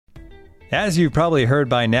As you've probably heard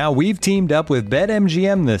by now, we've teamed up with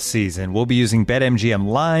BetMGM this season. We'll be using BetMGM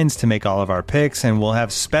lines to make all of our picks, and we'll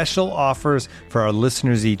have special offers for our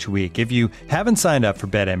listeners each week. If you haven't signed up for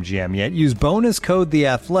BetMGM yet, use bonus code The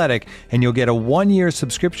Athletic, and you'll get a 1-year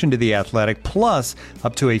subscription to The Athletic, plus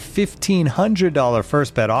up to a $1,500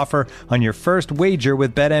 first bet offer on your first wager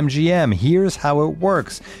with BetMGM. Here's how it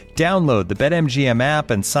works. Download the BetMGM app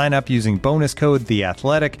and sign up using bonus code The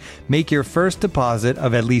Athletic. Make your first deposit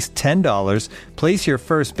of at least $10. Place your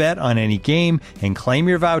first bet on any game and claim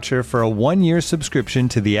your voucher for a 1-year subscription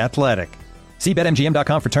to The Athletic. See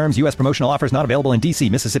BetMGM.com for terms. U.S. promotional offers not available in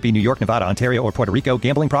D.C., Mississippi, New York, Nevada, Ontario, or Puerto Rico.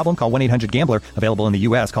 Gambling problem? Call 1-800-GAMBLER. Available in the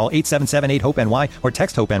U.S. Call 877-8-HOPE-NY or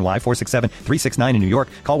text HOPE-NY 467-369 in New York.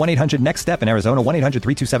 Call 1-800-NEXT-STEP in Arizona.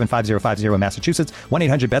 1-800-327-5050 in Massachusetts.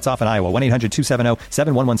 1-800-BETS-OFF in Iowa.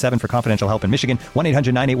 1-800-270-7117 for confidential help in Michigan.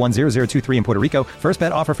 1-800-981-0023 in Puerto Rico. First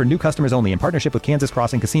bet offer for new customers only in partnership with Kansas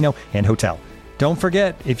Crossing Casino and Hotel. Don't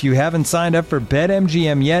forget, if you haven't signed up for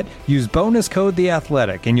BetMGM yet, use bonus code The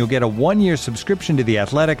Athletic, and you'll get a 1-year subscription to The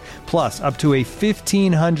Athletic, plus up to a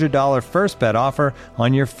 $1,500 first bet offer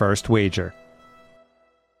on your first wager.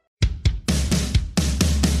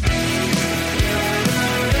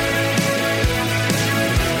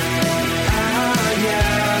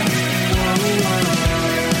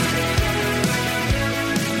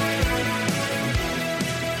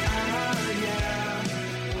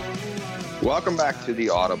 Welcome back to The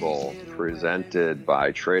Audible, presented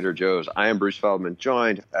by Trader Joe's. I am Bruce Feldman,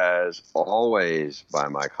 joined, as always, by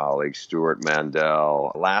my colleague Stuart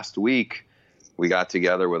Mandel. Last week, we got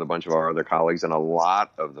together with a bunch of our other colleagues and a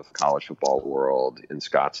lot of the college football world in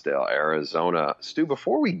Scottsdale, Arizona. Stu,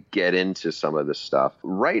 before we get into some of this stuff,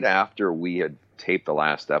 right after we had taped the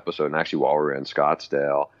last episode, and actually while we were in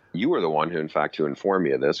Scottsdale, you were the one who, in fact, to inform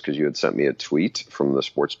me of this, because you had sent me a tweet from the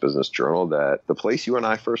Sports Business Journal that the place you and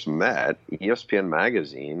I first met, ESPN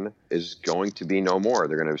Magazine, is going to be no more.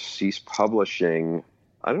 They're going to cease publishing.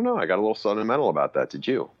 I don't know. I got a little sentimental about that. Did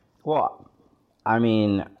you? Well, I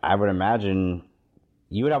mean, I would imagine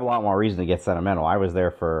you would have a lot more reason to get sentimental. I was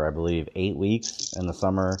there for, I believe, 8 weeks in the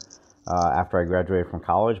summer after I graduated from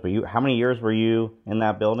college. But how many years were you in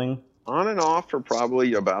that building? On and off for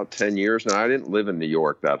probably about 10 years. Now, I didn't live in New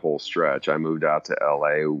York that whole stretch. I moved out to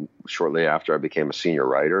L.A. shortly after I became a senior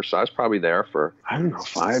writer. So I was probably there for,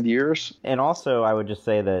 5 years. And also, I would just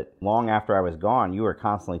say that long after I was gone, you were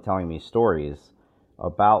constantly telling me stories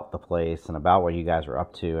about the place and about what you guys were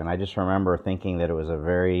up to. And I just remember thinking that it was a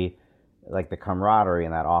very, the camaraderie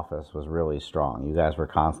in that office was really strong. You guys were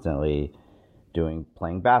constantly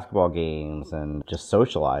playing basketball games and just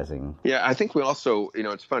socializing. Yeah, I think we also,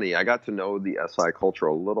 it's funny, I got to know the SI culture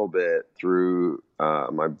a little bit through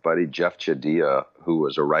my buddy Jeff Chadia, who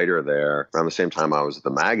was a writer there around the same time I was at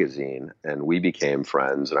the magazine, and we became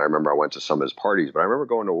friends. And I remember I went to some of his parties, but I remember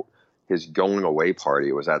going to his going away party.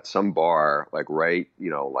 It was at some bar, right,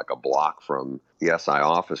 a block from the SI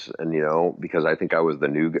office. And, because I think I was the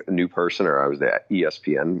new person, or I was the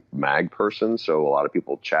ESPN mag person. So a lot of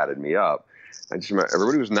people chatted me up. I just remember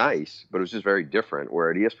everybody was nice, but it was just very different. Where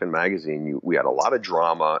at ESPN Magazine, we had a lot of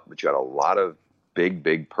drama, but you had a lot of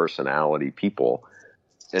big personality people.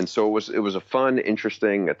 And so it was a fun,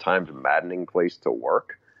 interesting, at times maddening place to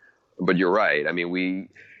work. But you're right. I mean,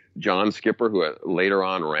 John Skipper, who later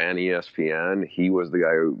on ran ESPN, he was the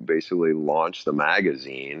guy who basically launched the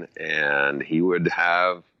magazine, and we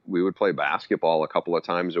would play basketball a couple of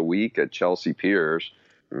times a week at Chelsea Piers.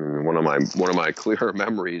 One of my clearer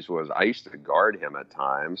memories was I used to guard him at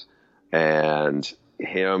times, and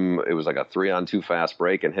it was like a 3-on-2 fast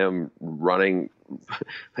break, and him running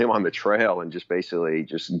him on the trail and just basically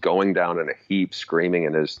just going down in a heap, screaming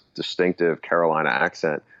in his distinctive Carolina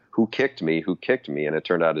accent, who kicked me? And it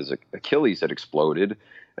turned out his Achilles had exploded.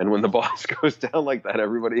 And when the boss goes down like that,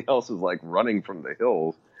 everybody else is running from the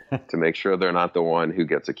hills to make sure they're not the one who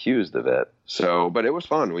gets accused of it. So, but it was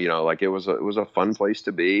fun. It was a fun place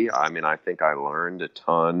to be. I mean, I think I learned a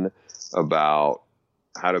ton about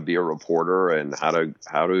how to be a reporter and how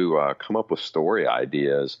to come up with story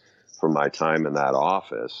ideas from my time in that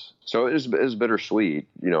office. So it was bittersweet,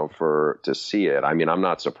 to see it. I mean, I'm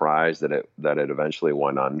not surprised that it eventually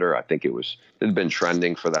went under. I think it had been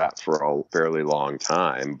trending for that for a fairly long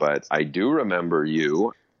time. But I do remember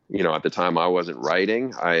at the time I wasn't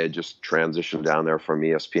writing. I had just transitioned down there from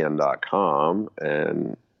ESPN.com,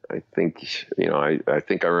 and I think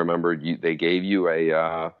I remember they gave you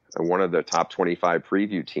one of the top 25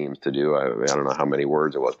 preview teams to do. I don't know how many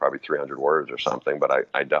words it was, probably 300 words or something, but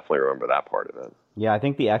I definitely remember that part of it. Yeah, I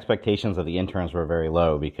think the expectations of the interns were very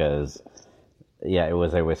low because, it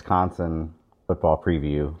was a Wisconsin football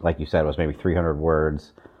preview. Like you said, it was maybe 300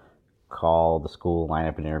 words. call the school, line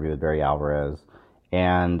up an interview with Barry Alvarez,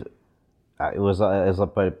 and but it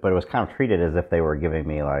was kind of treated as if they were giving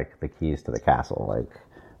me like the keys to the castle. Like,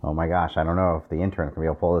 oh my gosh, I don't know if the intern can be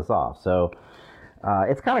able to pull this off. So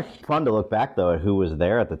it's kind of fun to look back though at who was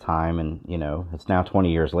there at the time, and it's now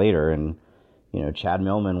 20 years later, and Chad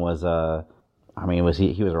Millman was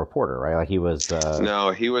he was a reporter, right? Like he was. No,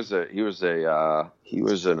 he was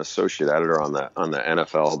an associate editor on the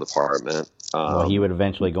NFL department. Well, he would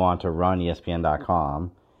eventually go on to run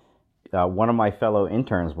ESPN.com. One of my fellow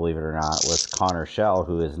interns, believe it or not, was Connor Shell,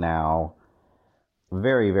 who is now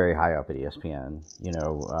very, very high up at ESPN.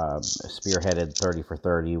 Spearheaded 30 for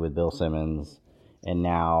 30 with Bill Simmons, and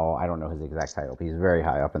now I don't know his exact title, but he's very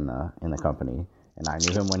high up in the company. And I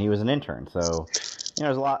knew him when he was an intern, so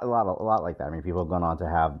there's a lot like that. I mean, people have gone on to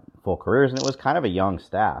have full careers, and it was kind of a young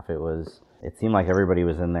staff. It seemed like everybody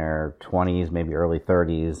was in their 20s, maybe early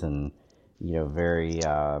 30s, and very.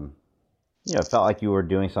 It felt like you were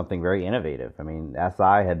doing something very innovative. I mean,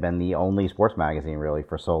 SI had been the only sports magazine really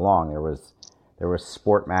for so long. There was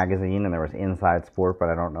Sport Magazine and there was Inside Sport, but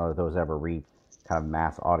I don't know that those ever reached kind of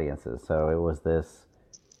mass audiences. So it was this,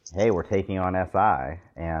 hey, we're taking on SI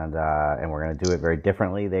and we're going to do it very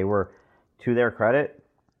differently. They were, to their credit,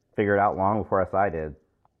 figured out long before SI did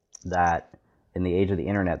that in the age of the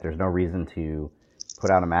internet, there's no reason to put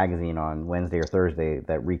out a magazine on Wednesday or Thursday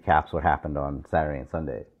that recaps what happened on Saturday and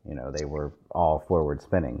Sunday. They were all forward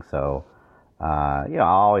spinning. So, I'll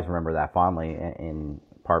always remember that fondly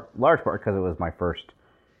large part because it was my first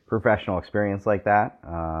professional experience like that.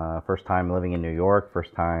 First time living in New York,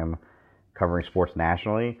 first time covering sports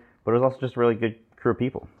nationally, but it was also just a really good crew of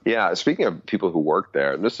people. Yeah, speaking of people who worked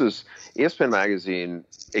there, ESPN Magazine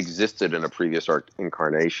existed in a previous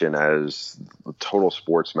incarnation as the total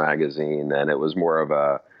sports magazine, and it was more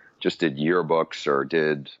of just did yearbooks or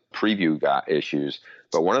did preview issues.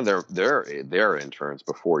 But one of their interns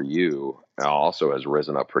before you also has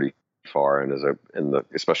risen up pretty far, and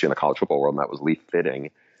especially in the college football world, and that was Lee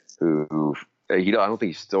Fitting, who I don't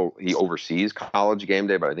think he oversees College Game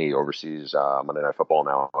Day, but I think he oversees Monday Night Football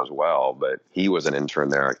now as well. But he was an intern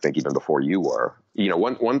there, I think, even before you were.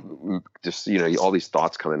 All these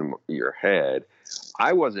thoughts come into your head.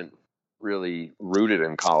 I wasn't really rooted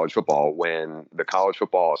in college football when the College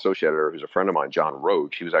Football Associate editor, who's a friend of mine, John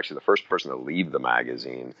Roach, he was actually the first person to leave the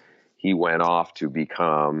magazine. He went off to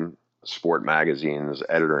become Sport Magazine's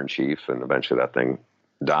editor-in-chief, and eventually that thing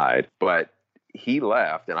died. But he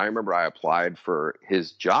left, and I remember I applied for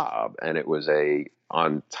his job, and it was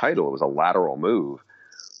on title, it was a lateral move.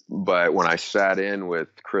 But when I sat in with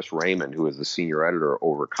Chris Raymond, who was the senior editor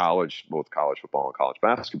over both college football and college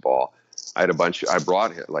basketball, I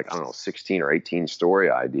brought 16 or 18 story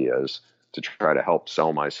ideas to try to help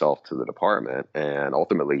sell myself to the department. And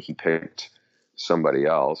ultimately he picked somebody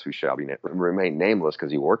else who shall remain nameless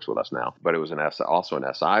because he works with us now, but it was also an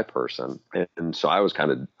SI person. And so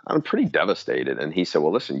I'm pretty devastated. And he said,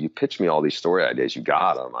 well, listen, you pitched me all these story ideas. You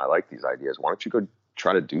got them. I like these ideas. Why don't you go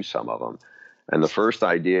try to do some of them? And the first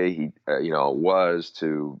idea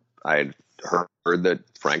I had heard that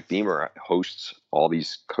Frank Beamer hosts all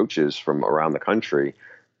these coaches from around the country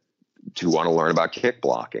to want to learn about kick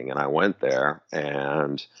blocking. And I went there,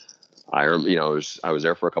 and I was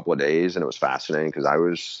there for a couple of days, and it was fascinating because it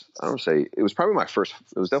was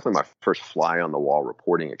definitely my first fly on the wall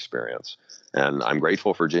reporting experience. And I'm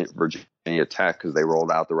grateful for Virginia Tech because they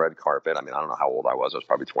rolled out the red carpet. I mean, I don't know how old I was. I was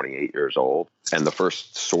probably 28 years old. And the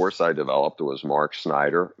first source I developed was Mark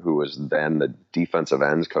Snyder, who was then the defensive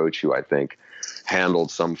ends coach, who I think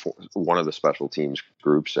handled one of the special teams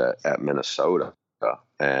groups at Minnesota.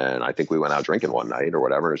 And I think we went out drinking one night or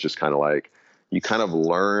whatever. It's just kind of like, you kind of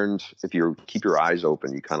learned, if you keep your eyes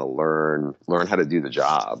open, you kind of learn how to do the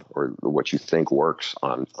job or what you think works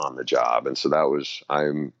on the job. And so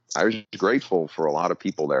I was grateful for a lot of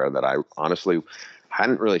people there that I honestly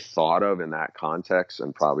hadn't really thought of in that context,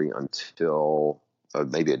 and probably until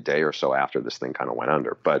maybe a day or so after this thing kind of went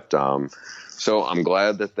under. But so I'm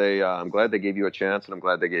glad that I'm glad they gave you a chance, and I'm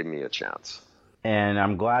glad they gave me a chance. And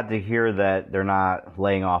I'm glad to hear that they're not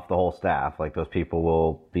laying off the whole staff. Like, those people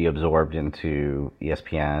will be absorbed into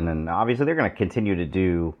ESPN. And obviously they're going to continue to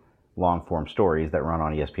do long-form stories that run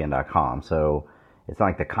on ESPN.com. So it's not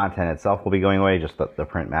like the content itself will be going away, just the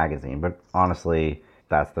print magazine. But honestly,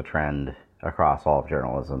 that's the trend across all of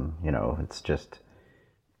journalism. It's just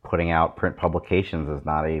putting out print publications is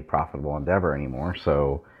not a profitable endeavor anymore.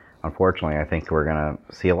 So unfortunately, I think we're going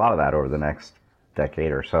to see a lot of that over the next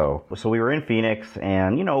decade or so. So we were in Phoenix,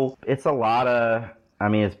 and it's a lot of,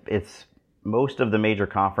 it's most of the major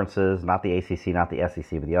conferences, not the ACC, not the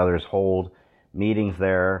SEC, but the others hold meetings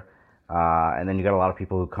there. And then you got a lot of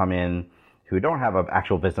people who come in who don't have an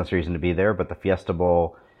actual business reason to be there, but the Fiesta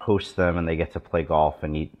Bowl hosts them and they get to play golf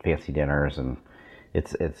and eat fancy dinners. And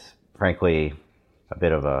it's frankly a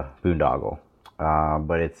bit of a boondoggle.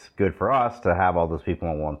 But it's good for us to have all those people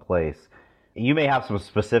in one place. You may have some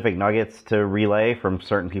specific nuggets to relay from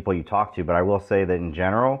certain people you talk to, but I will say that in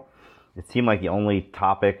general, it seemed like the only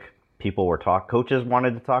topic coaches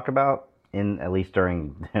wanted to talk about, at least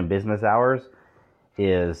during business hours,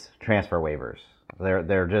 is transfer waivers.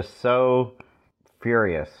 They're just so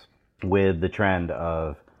furious with the trend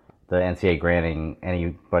of the NCAA granting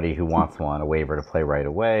anybody who wants one a waiver to play right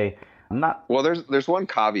away. Well, there's one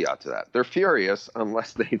caveat to that. They're furious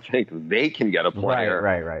unless they think they can get a player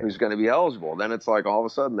right. who's going to be eligible. Then it's like all of a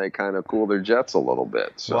sudden they kind of cool their jets a little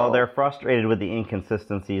bit. So. Well, they're frustrated with the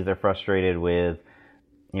inconsistencies. They're frustrated with,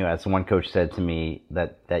 as one coach said to me,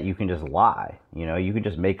 that you can just lie. You can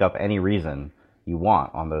just make up any reason you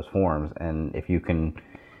want on those forms, and if you can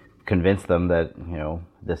convince them that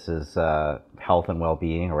this is health and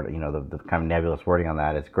well-being, or the kind of nebulous wording on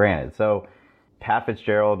that, it's granted. So Pat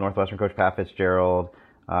Fitzgerald, Northwestern coach Pat Fitzgerald,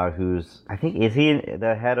 who's, I think, is he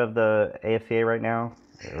the head of the AFCA right now?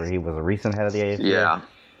 Or he was a recent head of the AFCA?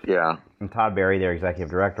 Yeah. And Todd Berry, their executive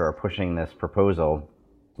director, are pushing this proposal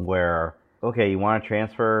where, okay, you want to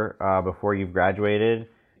transfer before you've graduated,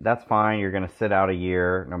 that's fine. You're going to sit out a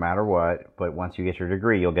year no matter what, but once you get your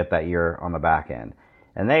degree, you'll get that year on the back end.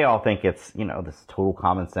 And they all think it's, this total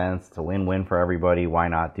common sense. It's a win-win for everybody. Why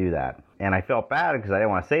not do that? And I felt bad because I didn't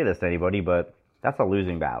want to say this to anybody, but that's a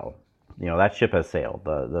losing battle. That ship has sailed.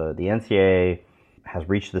 The NCAA has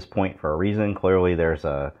reached this point for a reason. Clearly,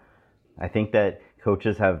 I think that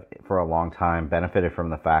coaches have, for a long time, benefited from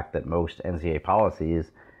the fact that most NCAA policies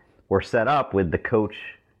were set up with the coach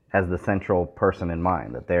as the central person in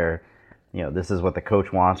mind, that this is what the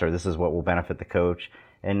coach wants, or this is what will benefit the coach.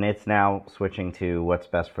 And it's now switching to what's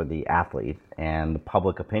best for the athlete, and the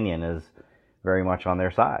public opinion is very much on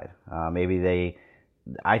their side.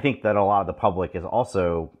 I think that a lot of the public is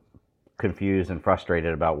also confused and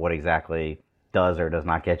frustrated about what exactly does or does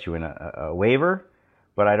not get you in a waiver,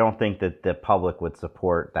 but I don't think that the public would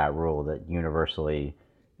support that rule that universally,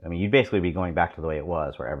 you'd basically be going back to the way it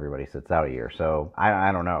was, where everybody sits out a year. So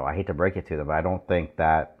I don't know. I hate to break it to them, but I don't think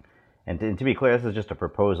that, and to be clear, this is just a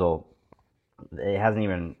proposal. It hasn't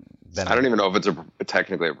even been. I don't even know if it's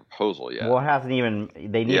technically a proposal yet. Well, it hasn't even.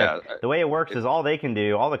 They need. The way it works is all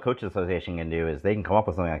the Coaches Association can do is they can come up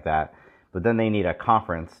with something like that, but then they need a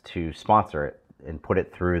conference to sponsor it and put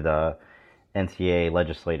it through the NCAA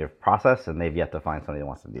legislative process, and they've yet to find somebody that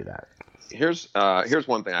wants to do that. Here's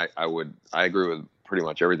one thing I agree with pretty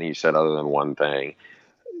much everything you said, other than one thing.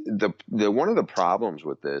 One of the problems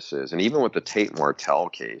with this is, and even with the Tate Martell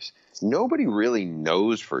case, nobody really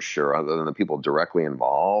knows for sure, other than the people directly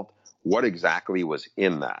involved, what exactly was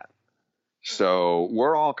in that. So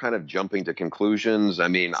we're all kind of jumping to conclusions.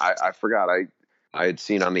 I forgot, I had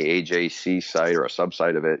seen on the AJC site, or a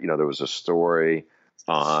subsite of it, there was a story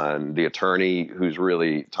on the attorney who's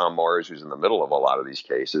really Tom Mars, who's in the middle of a lot of these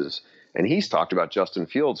cases. And he's talked about Justin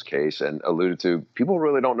Fields' case and alluded to people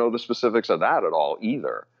really don't know the specifics of that at all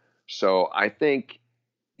either. So I think,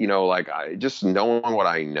 just knowing what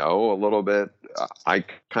I know a little bit, I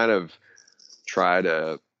kind of try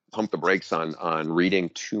to pump the brakes on reading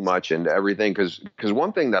too much into everything. Because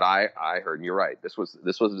one thing that I heard, and you're right, this was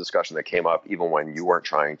a discussion that came up even when you weren't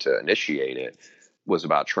trying to initiate it, was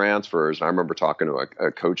about transfers. And I remember talking to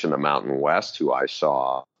a coach in the Mountain West who I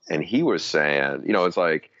saw, and he was saying, it's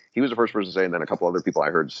like, he was the first person to say, and then a couple other people I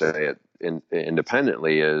heard say it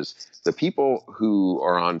independently, is the people who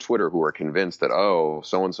are on Twitter who are convinced that,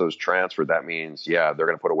 so-and-so's transferred, that means, they're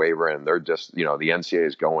going to put a waiver in. They're just, the NCAA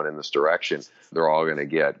is going in this direction. They're all going to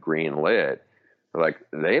get green lit. Like,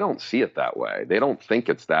 they don't see it that way. They don't think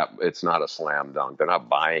it's not a slam dunk. They're not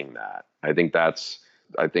buying that.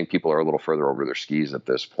 I think people are a little further over their skis at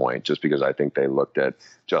this point, just because I think they looked at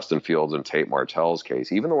Justin Fields and Tate Martell's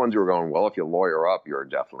case. Even the ones who were going, well, if you lawyer up, you're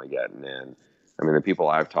definitely getting in. The people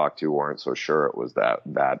I've talked to weren't so sure it was that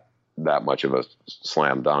much of a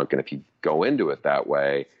slam dunk. And if you go into it that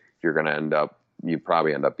way, you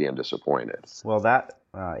probably end up being disappointed. Well, that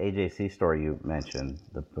AJC story you mentioned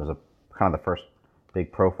was kind of the first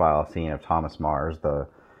big profile I've seen of Thomas Mars, the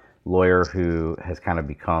lawyer who has kind of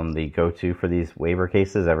become the go-to for these waiver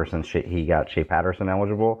cases ever since he got Shea Patterson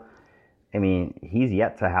eligible. He's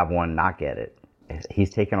yet to have one not get it. He's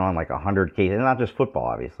taken on like 100 cases, and not just football,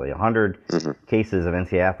 obviously, 100 cases of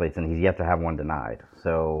NCAA athletes, and he's yet to have one denied.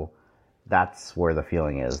 So that's where the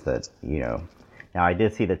feeling is that, Now, I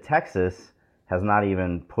did see that Texas has not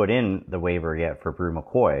even put in the waiver yet for Brew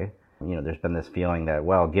McCoy, There's been this feeling that,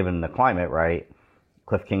 well, given the climate, right,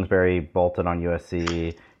 Cliff Kingsbury bolted on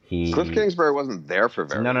USC. Cliff Kingsbury wasn't there for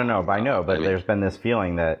very long. No, I know, but there's been this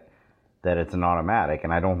feeling that it's an automatic,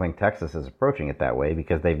 and I don't think Texas is approaching it that way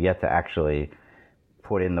because they've yet to actually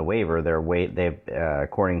put in the waiver. They've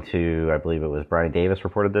according to, I believe it was Brian Davis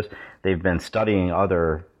reported this, they've been studying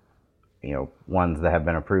other ones that have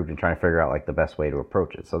been approved and trying to figure out like the best way to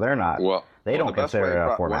approach it. So they're not. Well, they don't consider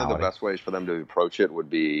it a formality. One of the best ways for them to approach it would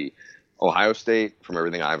be Ohio State. From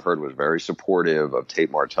everything I've heard, was very supportive of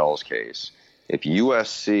Tate Martell's case. If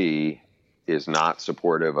USC is not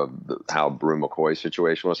supportive of how Brew McCoy's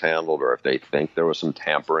situation was handled, or if they think there was some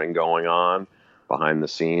tampering going on behind the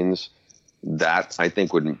scenes, that I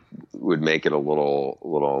think would make it a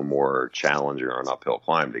little more challenging or an uphill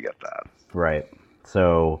climb to get that. Right.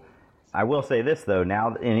 So I will say this though.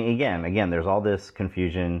 Now, and again, there's all this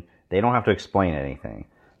confusion. They don't have to explain anything.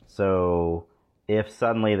 So if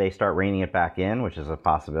suddenly they start reining it back in, which is a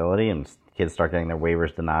possibility, and kids start getting their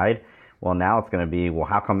waivers denied, well, now it's going to be, well,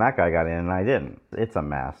 how come that guy got in and I didn't? It's a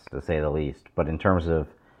mess, to say the least. But in terms of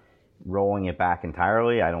rolling it back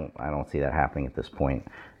entirely, I don't see that happening at this point.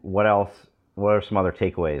 What else? What are some other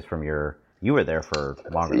takeaways from you were there for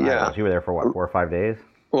longer than I was. You were there for what, 4 or 5 days?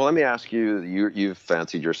 Well, let me ask you, you've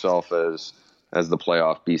fancied yourself as the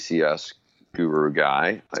playoff BCS guru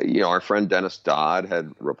guy. Our friend Dennis Dodd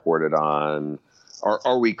had reported on,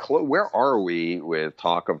 are we where are we with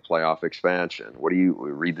talk of playoff expansion? What do you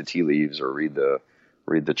read the tea leaves or read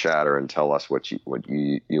the chatter and tell us what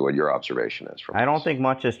your observation is from I don't think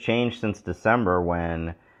much has changed since December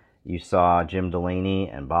when you saw Jim Delaney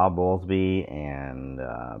and Bob Bowlesby and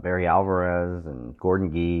Barry Alvarez and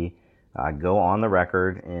Gordon Gee go on the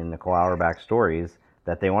record in Nicole Auerbach stories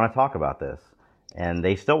that they want to talk about this. And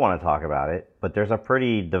they still want to talk about it, but there's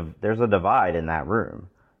a divide in that room.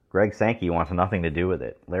 Greg Sankey wants nothing to do with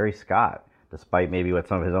it. Larry Scott, despite maybe what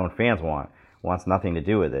some of his own fans wants nothing to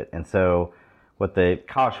do with it. And so what the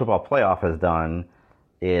college football playoff has done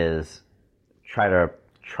is try to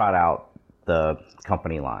trot out the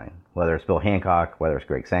company line, whether it's Bill Hancock, whether it's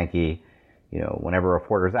Greg Sankey. Whenever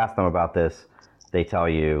reporters ask them about this, they tell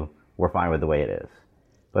you, we're fine with the way it is.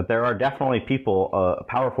 But there are definitely people,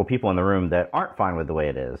 powerful people in the room that aren't fine with the way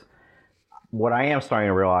it is. What I am starting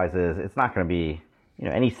to realize is it's not going to be,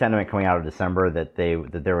 any sentiment coming out of December that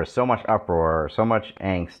there was so much uproar, so much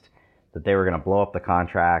angst that they were going to blow up the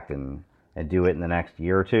contract and do it in the next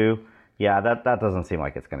year or two. Yeah, that doesn't seem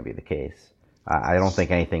like it's going to be the case. I don't think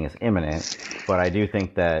anything is imminent, but I do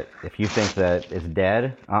think that if you think that it's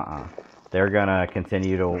dead, they're going to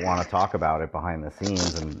continue to want to talk about it behind the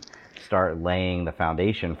scenes and start laying the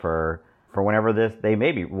foundation for whenever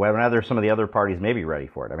some of the other parties may be ready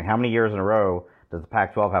for it. I mean, how many years in a row does the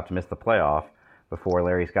Pac-12 have to miss the playoff before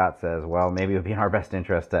Larry Scott says, well, maybe it would be in our best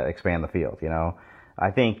interest to expand the field,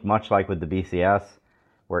 I think much like with the BCS,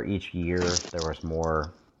 where each year there was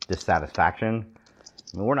more dissatisfaction.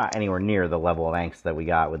 I mean, we're not anywhere near the level of angst that we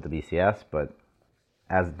got with the BCS, but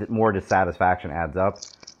as more dissatisfaction adds up,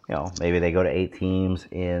 maybe they go to 8 teams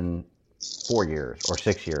in 4 years or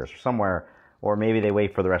 6 years or somewhere, or maybe they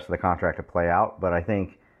wait for the rest of the contract to play out. But I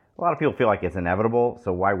think a lot of people feel like it's inevitable,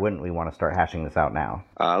 so why wouldn't we want to start hashing this out now?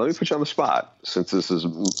 Let me put you on the spot. Since this is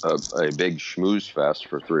a big schmooze fest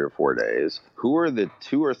for 3 or 4 days, who are the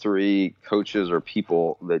 2 or 3 coaches or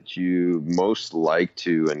people that you most like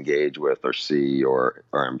to engage with or see or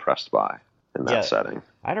are impressed by in that setting?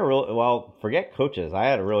 I had forget coaches. I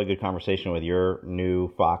had a really good conversation with your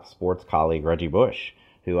new Fox Sports colleague, Reggie Bush,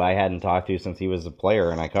 who I hadn't talked to since he was a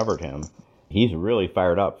player and I covered him. He's really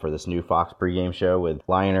fired up for this new Fox pregame show with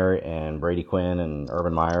Liner and Brady Quinn and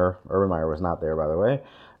Urban Meyer. Urban Meyer was not there, by the way.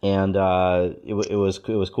 And it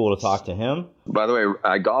was cool to talk to him. By the way,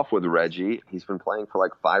 I golf with Reggie. He's been playing for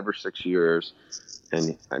like 5 or 6 years.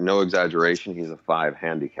 And no exaggeration, he's a 5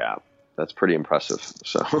 handicap. That's pretty impressive.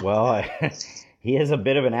 So well, he is a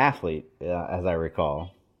bit of an athlete, as I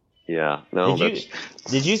recall. Yeah. No.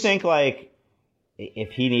 Did you think like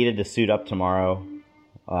if he needed to suit up tomorrow,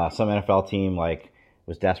 some NFL team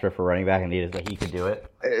was desperate for running back and needed that he could do it?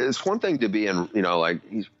 It's one thing to be in,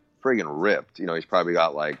 he's friggin' ripped. He's probably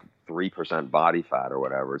got 3% body fat or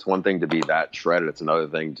whatever. It's one thing to be that shredded. It's another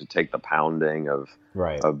thing to take the pounding of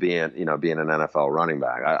being an NFL running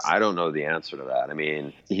back. I don't know the answer to that. I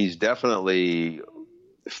mean, he's definitely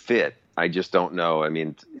fit. I just don't know. I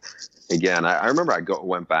mean, again, I remember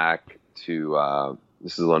went back to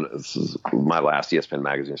this is my last ESPN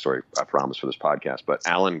magazine story, I promise, for this podcast. But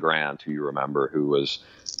Alan Grant, who you remember, who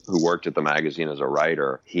worked at the magazine as a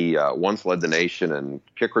writer, he once led the nation in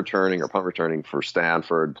kick returning or punt returning for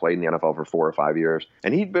Stanford, played in the NFL for 4 or 5 years,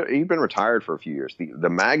 and he'd been retired for a few years. The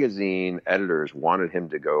magazine editors wanted him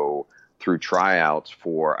to go through tryouts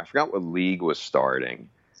for, I forgot what league was starting.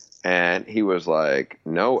 And he was like,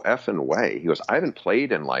 no effing way. He goes, I haven't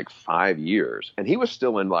played in like 5 years. And he was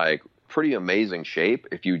still in like pretty amazing shape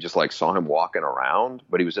if you just like saw him walking around,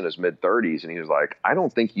 but he was in his mid-30s, and he was like, I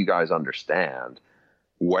don't think you guys understand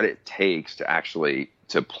what it takes to actually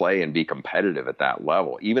to play and be competitive at that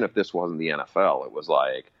level. Even if this wasn't the NFL, it was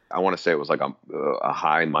like, I want to say it was like a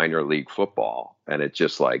high minor league football. And it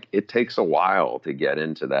just like, it takes a while to get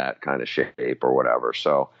into that kind of shape or whatever.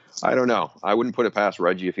 So I don't know. I wouldn't put it past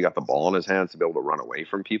Reggie if he got the ball in his hands to be able to run away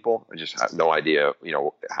from people. I just have no idea,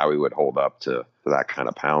 how he would hold up to that kind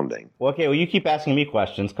of pounding. Well, okay. Well, you keep asking me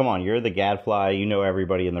questions. Come on. You're the gadfly. You know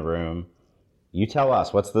everybody in the room. You tell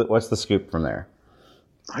us what's the scoop from there.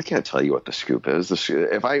 I can't tell you what the scoop is.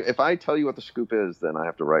 If I tell you what the scoop is, then I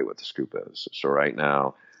have to write what the scoop is. So right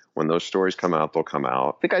now, when those stories come out, they'll come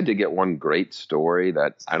out. I think I did get one great story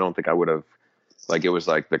that I don't think I would have, like, it was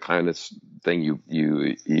like the kind of thing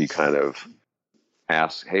you kind of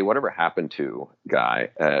ask, hey, whatever happened to guy,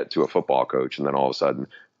 to a football coach? And then all of a sudden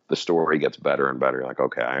the story gets better and better. You're like,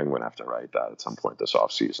 okay, I'm going to have to write that at some point this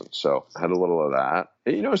off season. So I had a little of that.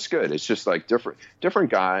 It's good. It's just like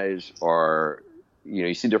different guys are,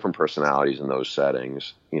 you see different personalities in those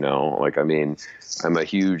settings, like, I mean, I'm a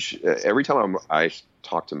huge, every time I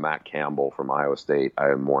talk to Matt Campbell from Iowa State, I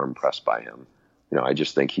am more impressed by him. I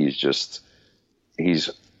just think he's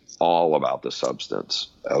all about the substance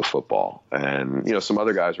of football. And, some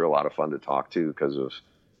other guys are a lot of fun to talk to because of,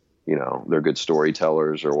 they're good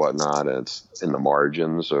storytellers or whatnot. And it's in the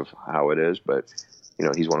margins of how it is. But,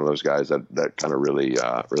 he's one of those guys that kind of really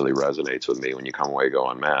resonates with me when you come away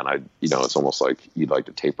going, man, it's almost like you'd like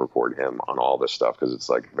to tape record him on all this stuff because it's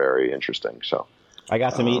like very interesting. So I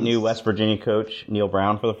got to meet new West Virginia coach Neil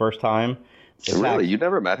Brown for the first time. Really? You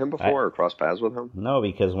never met him before or crossed paths with him? No,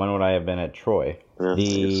 because when would I have been at Troy? Yeah,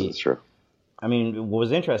 it's true. I mean, what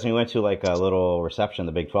was interesting, we went to like a little reception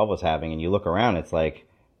the Big 12 was having, and you look around, it's like,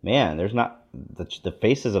 man, there's not the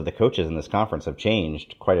faces of the coaches in this conference have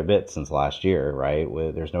changed quite a bit since last year, right?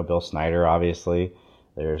 There's no Bill Snyder, obviously.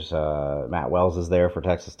 There's Matt Wells is there for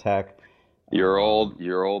Texas Tech. Your old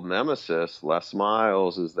nemesis, Les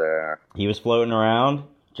Miles, is there. He was floating around.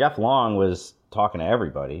 Jeff Long was talking to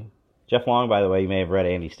everybody. Jeff Long, by the way, you may have read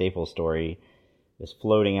Andy Staples' story, is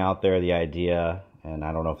floating out there the idea, and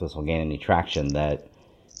I don't know if this will gain any traction, that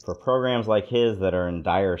for programs like his that are in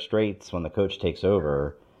dire straits when the coach takes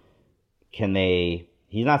over,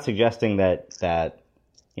 he's not suggesting that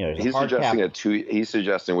he's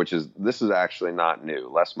suggesting, this is actually not new.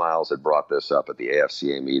 Les Miles had brought this up at the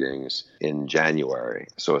AFCA meetings in January.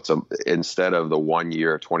 So it's instead of the 1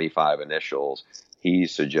 year, 25 initials,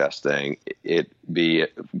 he's suggesting it be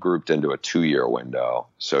grouped into a 2-year window.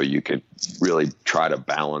 So you could really try to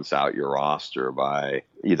balance out your roster by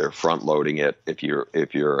either front loading it if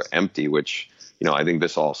you're empty, which, I think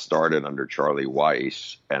this all started under Charlie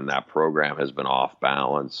Weiss, and that program has been off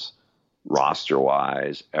balance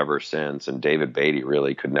roster-wise ever since. And David Beatty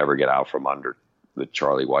really could never get out from under the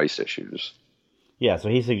Charlie Weiss issues. Yeah, so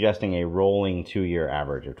he's suggesting a rolling 2-year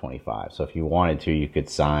average of 25. So if you wanted to, you could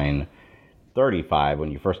sign 35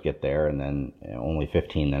 when you first get there, and then only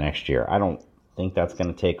 15 the next year. I don't think that's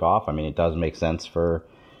going to take off. I mean, it does make sense for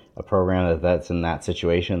a program that's in that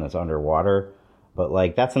situation, that's underwater. But,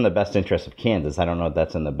 like, that's in the best interest of Kansas. I don't know if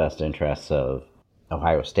that's in the best interest of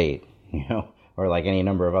Ohio State, or like any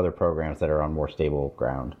number of other programs that are on more stable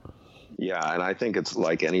ground. Yeah, and I think it's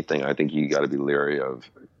like anything. I think you got to be leery of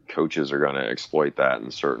coaches are going to exploit that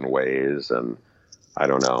in certain ways. And I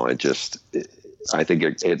don't know. I think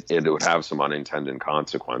it would have some unintended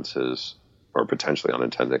consequences, or potentially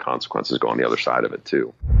unintended consequences going the other side of it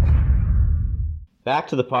too. Back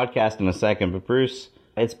to the podcast in a second, but Bruce,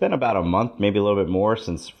 it's been about a month, maybe a little bit more,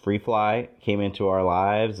 since Freefly came into our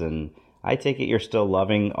lives, and I take it you're still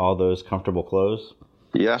loving all those comfortable clothes?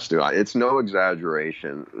 Yes, dude. It's no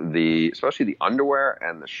exaggeration. Especially the underwear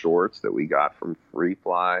and the shorts that we got from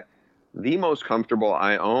Freefly, the most comfortable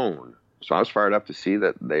I own. So I was fired up to see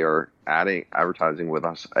that they are advertising with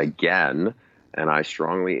us again, and I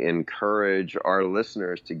strongly encourage our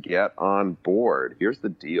listeners to get on board. Here's the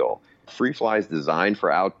deal. Freefly is designed for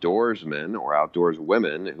outdoorsmen or outdoors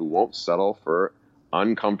women who won't settle for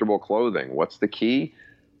uncomfortable clothing. What's the key?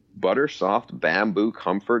 Butter soft bamboo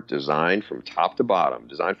comfort designed from top to bottom.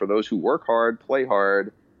 Designed for those who work hard, play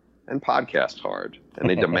hard, and podcast hard. And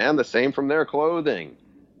they demand the same from their clothing.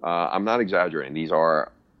 I'm not exaggerating. These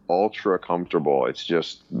are ultra comfortable. It's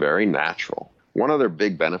just very natural. One other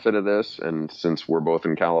big benefit of this, and since we're both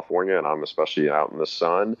in California and I'm especially out in the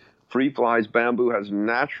sun, Free Fly's bamboo has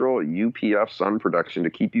natural UPF sun protection to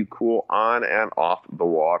keep you cool on and off the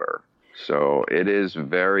water. So it is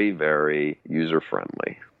very, very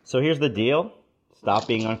user-friendly. So here's the deal. Stop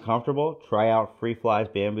being uncomfortable. Try out Free Fly's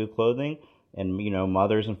bamboo clothing. And,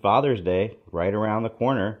 Mother's and Father's Day, right around the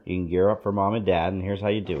corner. You can gear up for mom and dad, and here's how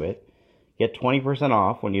you do it. Get 20%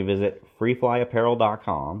 off when you visit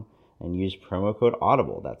freeflyapparel.com and use promo code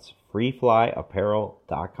AUDIBLE. That's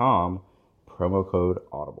freeflyapparel.com, promo code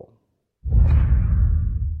AUDIBLE.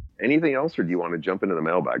 Anything else, or do you want to jump into the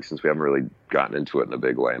mailbag since we haven't really gotten into it in a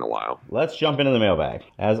big way in a while? Let's jump into the mailbag.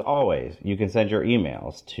 As always, you can send your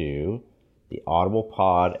emails to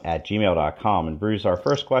theaudiblepod@gmail.com. And Bruce, our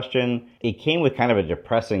first question, it came with kind of a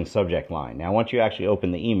depressing subject line. Now, once you actually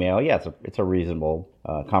open the email, it's a reasonable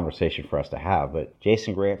conversation for us to have. But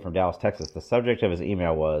Jason Grant from Dallas, Texas, the subject of his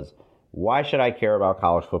email was, why should I care about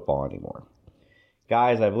college football anymore?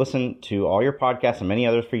 Guys, I've listened to all your podcasts and many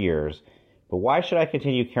others for years, but why should I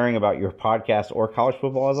continue caring about your podcast or college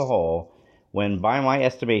football as a whole when, by my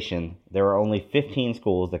estimation, there are only 15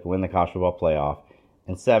 schools that can win the college football playoff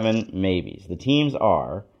and 7 maybes? The teams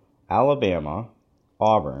are Alabama,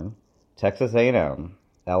 Auburn, Texas A&M,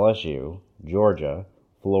 LSU, Georgia,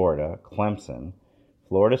 Florida, Clemson,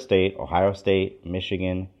 Florida State, Ohio State,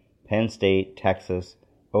 Michigan, Penn State, Texas,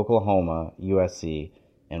 Oklahoma, USC,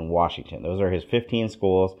 and Washington. Those are his 15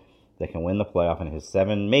 schools that can win the playoff, and his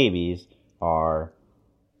 7 maybes are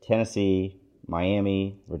Tennessee,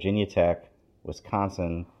 Miami, Virginia Tech,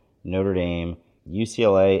 Wisconsin, Notre Dame,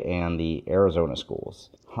 UCLA, and the Arizona schools.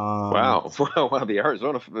 Wow, the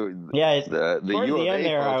Arizona, yeah, the U of A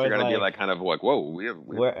folks are going to be like kind of like, whoa,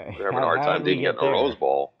 we're having a hard time getting a Rose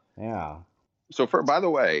Bowl. Yeah. So, by the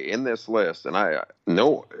way, in this list, and I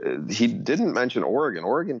know he didn't mention Oregon.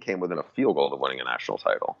 Oregon came within a field goal of winning a national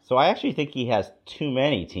title. So I actually think he has too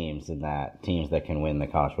many teams that can win the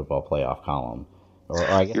college football playoff column. Or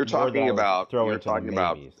I guess you're talking about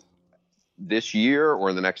this year or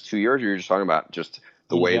in the next 2 years, or you're just talking about just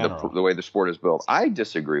the way the sport is built. I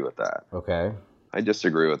disagree with that. Okay. I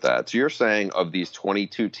disagree with that. So you're saying of these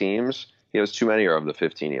 22 teams, he has too many, or of the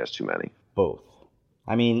 15, he has too many? Both.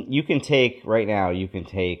 I mean, right now,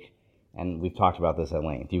 and we've talked about this at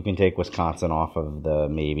length, you can take Wisconsin off of the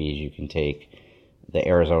maybes, you can take the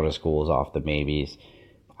Arizona schools off the maybes.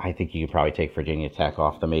 I think you could probably take Virginia Tech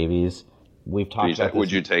off the maybes. We've talked about this.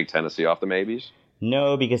 Would you take Tennessee off the maybes?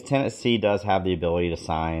 No, because Tennessee does have the ability to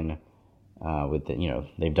sign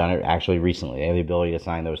they've done it actually recently. They have the ability to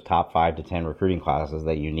sign those top 5 to 10 recruiting classes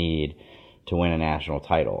that you need to win a national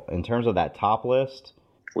title. In terms of that top list,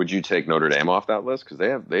 would you take Notre Dame off that list? Because they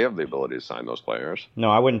have the ability to sign those players. No,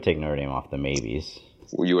 I wouldn't take Notre Dame off the maybes.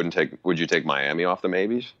 Would you take Miami off the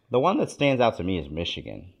maybes? The one that stands out to me is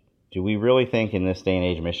Michigan. Do we really think in this day and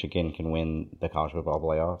age Michigan can win the college football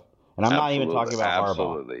playoff? And I'm not even talking about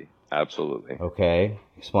Harbaugh. Absolutely. Okay,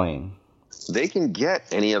 explain. They can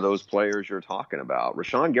get any of those players you're talking about.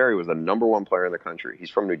 Rashawn Gary was the number 1 player in the country. He's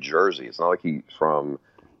from New Jersey. It's not like he's from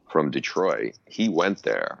Detroit. He went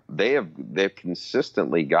there. They've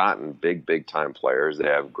consistently gotten big time players. They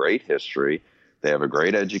have great history. They have a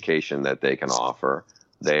great education that they can offer.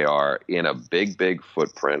 They are in a big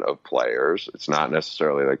footprint of players. It's not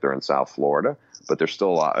necessarily like they're in South Florida, but there's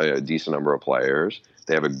still a decent number of players.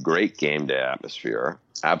 They have a great game day atmosphere.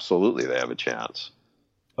 Absolutely, they have a chance.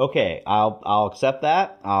 Okay, I'll accept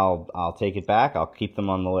that. I'll take it back. I'll keep them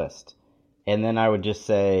on the list. And then I would just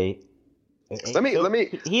say, Let me.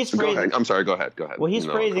 Go ahead. I'm sorry. Go ahead. Well, he's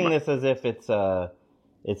phrasing this as if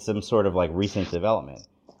it's some sort of like recent development.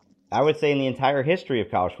 I would say in the entire history of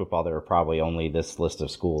college football, there are probably only this list of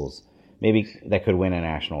schools maybe that could win a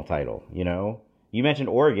national title. You mentioned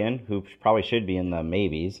Oregon, who probably should be in the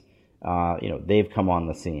maybes. They've come on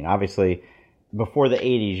the scene. Obviously, before the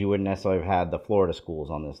 80s, you wouldn't necessarily have had the Florida schools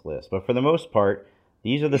on this list. But for the most part,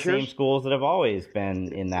 these are the same schools that have always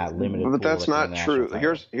been in that limited pool. But that's not true.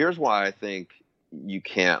 Here's why I think you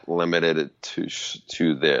can't limit it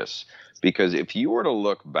to this. Because if you were to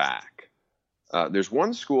look back, there's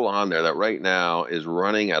one school on there that right now is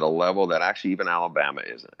running at a level that actually even Alabama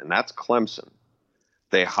isn't, and that's Clemson.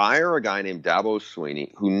 They hire a guy named Dabo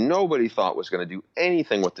Swinney, who nobody thought was going to do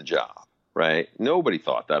anything with the job, right? Nobody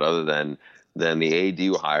thought that other than the AD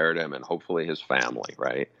who hired him and hopefully his family,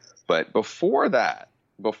 right? But before that,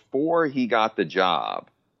 before he got the job,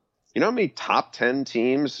 you know how many top 10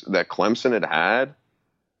 teams that Clemson had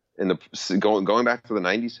in the going back to the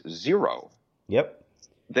 90s? 0. Yep.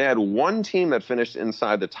 They had one team that finished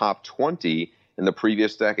inside the top 20 in the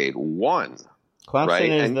previous decade. One. Clemson right?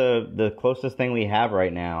 is the closest thing we have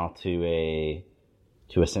right now to a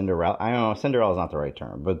Cinderella. I don't know, Cinderella is not the right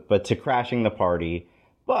term, but to crashing the party.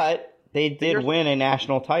 But they did win a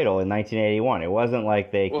national title in 1981. It wasn't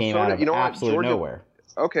like they came out of absolute nowhere.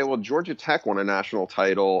 Okay, well, Georgia Tech won a national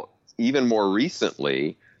title even more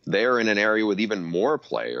recently. They're in an area with even more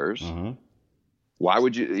players. Mm-hmm. Why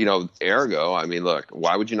would you, ergo, I mean, look,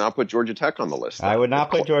 why would you not put Georgia Tech on the list? I would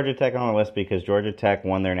not put Georgia Tech on the list because Georgia Tech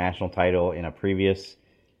won their national title in a previous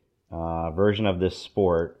version of this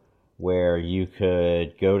sport where you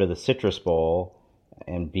could go to the Citrus Bowl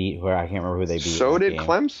and beat, where I can't remember who they beat. So did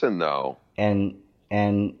Clemson, though. And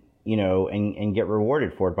get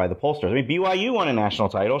rewarded for it by the pollsters. I mean, BYU won a national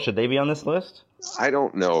title. Should they be on this list? I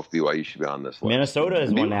don't know if BYU should be on this list. Minnesota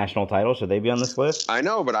has won national title. Should they be on this list? I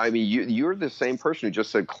know, but I mean, you're the same person who just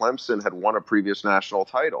said Clemson had won a previous national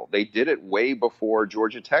title. They did it way before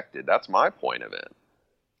Georgia Tech did. That's my point of it.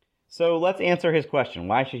 So let's answer his question.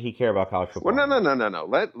 Why should he care about college football? Well,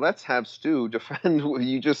 no. Let's have Stu defend.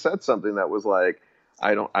 You just said something that was like,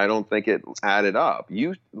 I don't think it added up.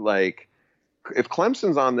 You like, if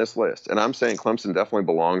Clemson's on this list, and I'm saying Clemson definitely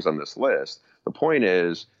belongs on this list. The point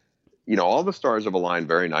is, all the stars have aligned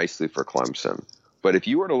very nicely for Clemson. But if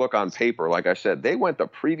you were to look on paper, like I said, they went the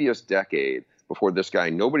previous decade before this guy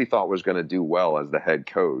nobody thought was going to do well as the head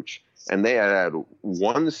coach. And they had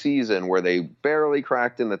one season where they barely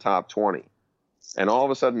cracked in the top 20. And all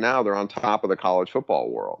of a sudden now they're on top of the college football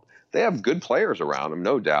world. They have good players around them,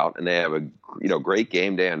 no doubt, and they have a great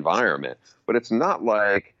game day environment. But it's not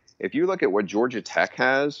like, if you look at what Georgia Tech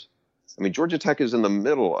has, I mean, Georgia Tech is in the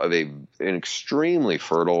middle of an extremely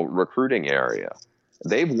fertile recruiting area.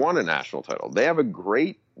 They've won a national title. They have a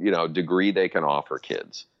great, degree they can offer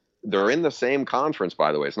kids. They're in the same conference,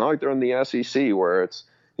 by the way. It's not like they're in the SEC where it's,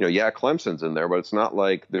 Clemson's in there, but it's not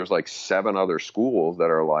like there's like 7 other schools that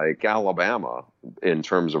are like Alabama in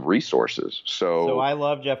terms of resources. So I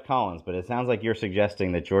love Jeff Collins, but it sounds like you're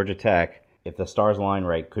suggesting that Georgia Tech, if the stars line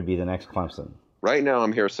right, could be the next Clemson. Right now,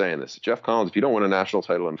 I'm here saying this. Jeff Collins, if you don't win a national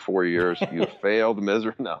title in 4 years, you have failed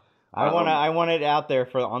miserably. No. I want it out there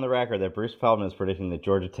on the record that Bruce Feldman is predicting that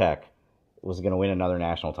Georgia Tech was going to win another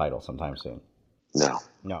national title sometime soon. No,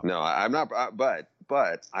 I'm not.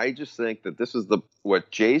 But I just think that this is what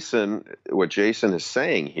Jason is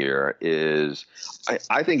saying here is,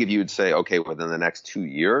 I think if you would say, okay, within the next 2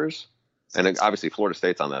 years, and obviously Florida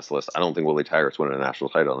State's on this list. I don't think Willie Taggart's winning a national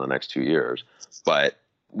title in the next 2 years, but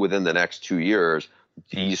within the next 2 years,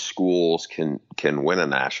 these schools can win a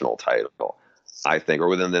national title, I think, or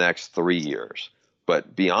within the next 3 years.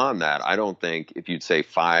 But beyond that, I don't think if you'd say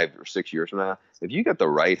 5 or 6 years from now, if you get the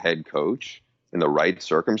right head coach in the right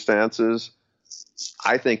circumstances,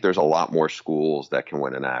 I think there's a lot more schools that can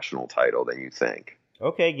win a national title than you think.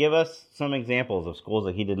 Okay, give us some examples of schools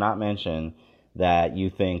that he did not mention that you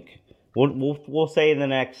think. We'll say in the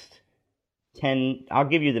next 10. I'll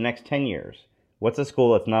give you the next 10 years. What's a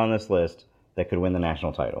school that's not on this list that could win the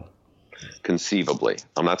national title? Conceivably.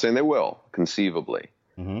 I'm not saying they will. Conceivably.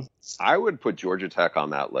 Mm-hmm. I would put Georgia Tech on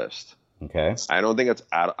that list. Okay. I don't think it's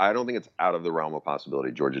out of the realm of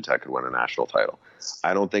possibility Georgia Tech could win a national title.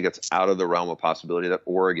 I don't think it's out of the realm of possibility that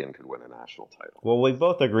Oregon could win a national title. Well, we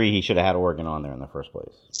both agree he should have had Oregon on there in the first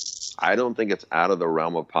place. I don't think it's out of the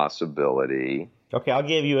realm of possibility. Okay, I'll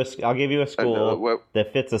give you a school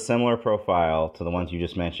that fits a similar profile to the ones you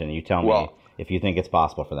just mentioned. You tell me if you think it's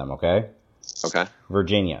possible for them, okay? Okay.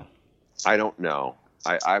 Virginia. I don't know.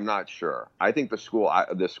 I'm not sure. I think the school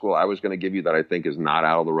I was going to give you that I think is not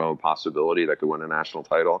out of the realm of possibility that could win a national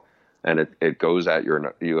title, and it goes at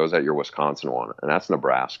your Wisconsin one, and that's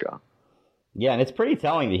Nebraska. Yeah, and it's pretty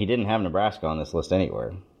telling that he didn't have Nebraska on this list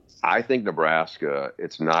anywhere. I think Nebraska,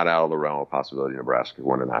 it's not out of the realm of possibility Nebraska could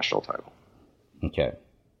win a national title. Okay.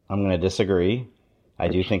 I'm going to disagree. I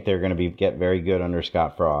do think they're going to get very good under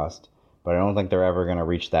Scott Frost, but I don't think they're ever going to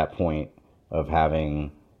reach that point of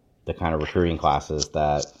having the kind of recruiting classes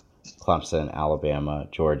that Clemson, Alabama,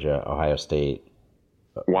 Georgia, Ohio State.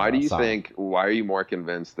 Why are you more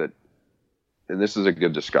convinced that, and this is a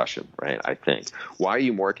good discussion, right? I think. Why are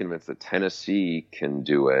you more convinced that Tennessee can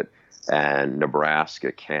do it and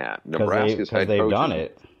Nebraska can't? Because they've done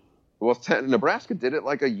it. Well, Nebraska did it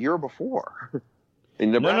like a year before.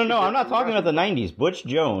 No. I'm not talking about the 90s. Butch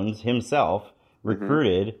Jones himself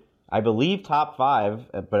recruited, I believe, top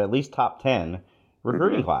 5, but at least top 10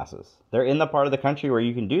 recruiting classes. They're in the part of the country where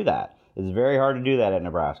you can do that. It's very hard to do that at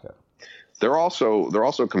Nebraska. They're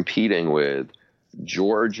also competing with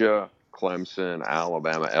Georgia, Clemson,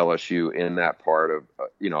 Alabama, LSU in that part of,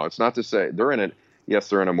 it's not to say they're in it. yes,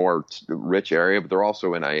 they're in a more rich area, but they're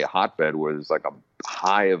also in a hotbed where there's like a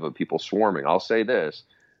hive of people swarming. I'll say this.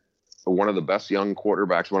 One of the best young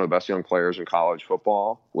quarterbacks, one of the best young players in college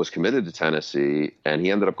football was committed to Tennessee, and he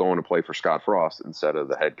ended up going to play for Scott Frost instead of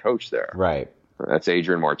the head coach there. Right. That's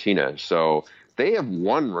Adrian Martinez. So they have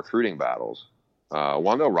won recruiting battles.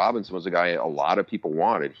 Wandale Robinson was a guy a lot of people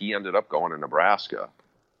wanted. He ended up going to Nebraska.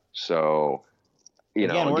 So,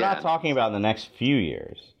 Again, we're not talking about the next few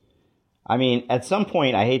years. I mean, at some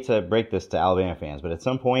point, I hate to break this to Alabama fans, but at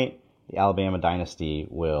some point, the Alabama dynasty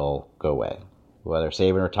will go away. Whether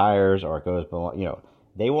Saban retires or it goes below,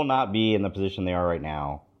 they will not be in the position they are right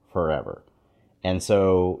now forever. And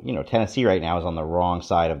so, Tennessee right now is on the wrong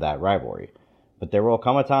side of that rivalry. But there will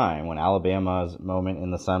come a time when Alabama's moment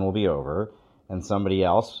in the sun will be over, and somebody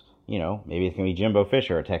else, maybe it's going to be Jimbo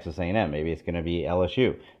Fisher at Texas A&M, maybe it's going to be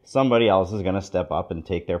LSU. Somebody else is going to step up and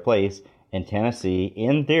take their place. And Tennessee,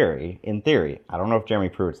 in theory, I don't know if Jeremy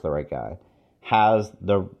Pruitt's the right guy, has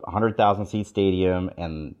the 100,000 seat stadium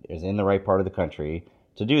and is in the right part of the country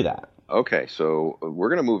to do that. Okay, so we're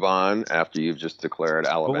going to move on after you've just declared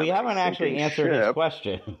Alabama. But we haven't actually answered his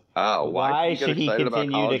question. Why should he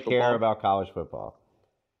continue to care about college football?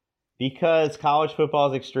 Because college football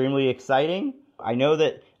is extremely exciting.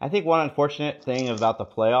 I think one unfortunate thing about the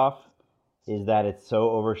playoff is that it's so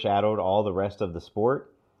overshadowed all the rest of the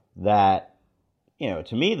sport that,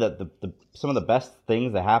 to me, some of the best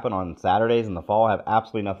things that happen on Saturdays in the fall have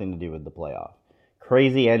absolutely nothing to do with the playoff.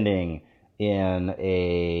 Crazy ending in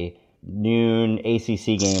a noon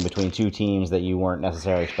ACC game between two teams that you weren't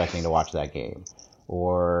necessarily expecting to watch that game.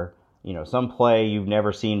 Or, some play you've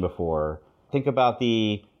never seen before. Think about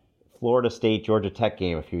the Florida State Georgia Tech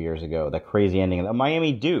game a few years ago, that crazy ending. The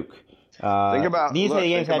Miami Duke. These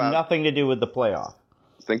games had nothing to do with the playoff.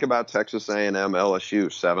 Think about Texas A&M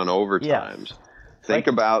LSU 7 overtimes. Yes. Think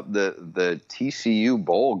about the TCU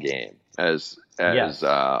bowl game as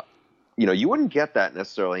you wouldn't get that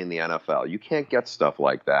necessarily in the NFL. You can't get stuff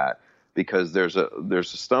like that because there's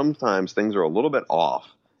sometimes things are a little bit off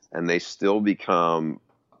and they still become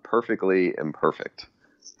perfectly imperfect.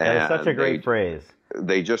 That is such a great phrase.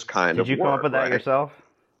 They just kind of Did you come up with that yourself?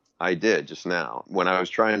 I did just now. When I was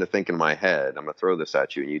trying to think in my head, I'm going to throw this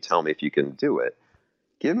at you and you tell me if you can do it.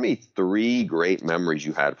 Give me 3 great memories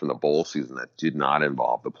you had from the bowl season that did not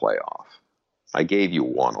involve the playoff. I gave you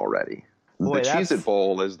one already. Boy, the Cheez-It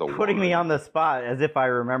Bowl is the one. Putting me on the spot as if I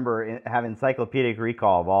remember having encyclopedic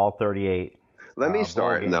recall of all 38. Let me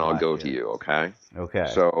start, and then I'll go to you, okay? Okay.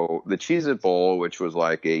 So the Cheez-It Bowl, which was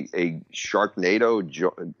like a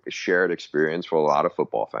Sharknado shared experience for a lot of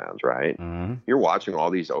football fans, right? Mm-hmm. You're watching all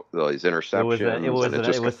these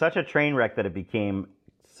interceptions. It was such a train wreck that it became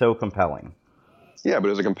so compelling. Yeah, but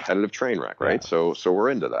it was a competitive train wreck, right? Yeah. So we're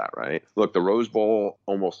into that, right? Look, the Rose Bowl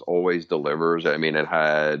almost always delivers. I mean, it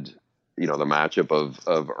had, the matchup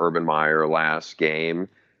of Urban Meyer last game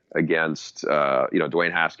against,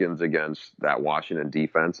 Dwayne Haskins against that Washington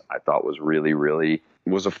defense, I thought was really, really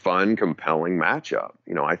was a fun, compelling matchup.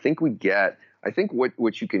 I think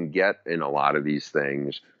what you can get in a lot of these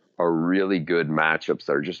things are really good matchups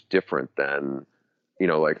that are just different than,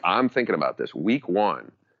 like I'm thinking about this week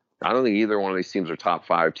 1. I don't think either one of these teams are top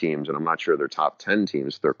 5 teams, and I'm not sure they're top 10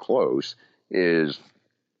 teams. They're close. Is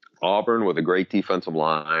Auburn with a great defensive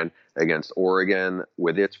line against Oregon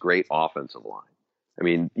with its great offensive line. I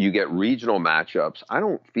mean, you get regional matchups. I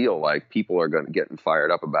don't feel like people are getting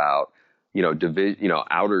fired up about,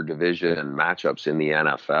 outer division matchups in the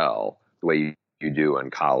NFL the way you do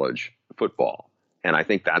in college football. And I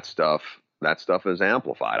think that stuff is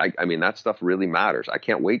amplified. I mean, that stuff really matters. I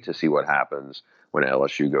can't wait to see what happens when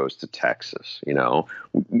LSU goes to Texas.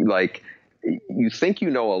 Like you think a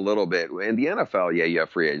little bit. In the NFL, you have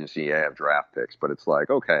free agency, you have draft picks, but it's like,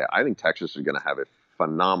 okay, I think Texas is going to have a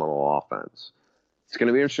phenomenal offense. It's going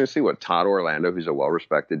to be interesting to see what Todd Orlando, who's a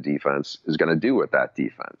well-respected defense, is going to do with that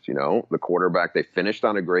defense. The quarterback, they finished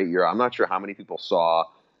on a great year. I'm not sure how many people saw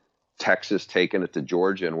Texas taking it to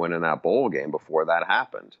Georgia and winning that bowl game before that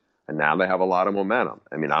happened. And now they have a lot of momentum.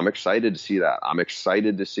 I mean, I'm excited to see that. I'm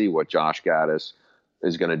excited to see what Josh Gattis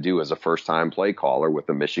is going to do as a first-time play caller with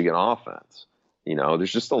the Michigan offense.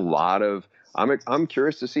 There's just a lot of I'm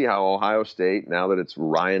curious to see how Ohio State, now that it's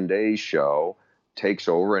Ryan Day's show, takes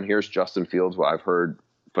over. And here's Justin Fields, who I've heard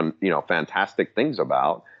fantastic things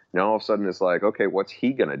about. Now all of a sudden it's like, okay, what's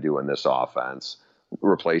he going to do in this offense,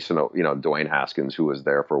 replacing Dwayne Haskins, who was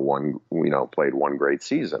there for played one great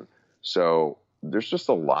season. So there's just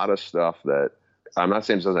a lot of stuff that I'm not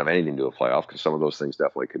saying it doesn't have anything to do with playoff, because some of those things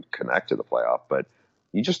definitely could connect to the playoff, but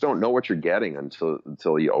you just don't know what you're getting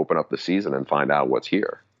until you open up the season and find out what's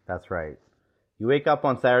here. That's right. You wake up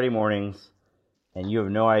on Saturday mornings and you have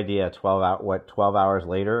no idea 12 hours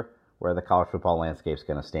later where the college football landscape's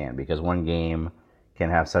going to stand, because one game can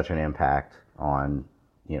have such an impact on,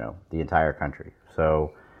 the entire country.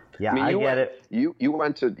 So, yeah, I get it. You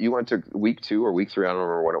went to week 2 or week 3, I don't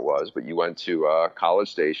remember what it was, but you went to College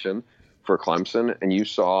Station for Clemson, and you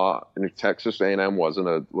saw Texas A&M wasn't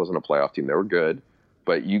a playoff team. They were good,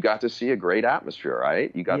 but you got to see a great atmosphere,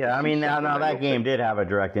 right? You got now that game did have a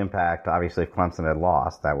direct impact. Obviously, if Clemson had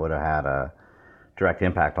lost, that would have had a direct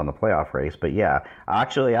impact on the playoff race. But yeah,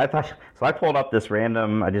 actually, I pulled up this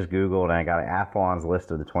random. I just Googled and I got Athlon's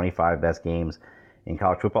list of the 25 best games in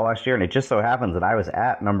college football last year, and it just so happens that I was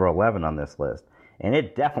at number 11 on this list, and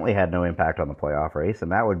it definitely had no impact on the playoff race,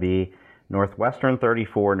 and that would be Northwestern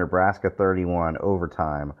 34, Nebraska 31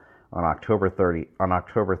 overtime on October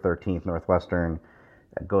 13th. Northwestern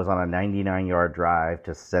goes on a 99-yard drive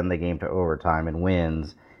to send the game to overtime and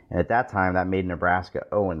wins. And at that time, that made Nebraska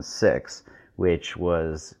 0-6, which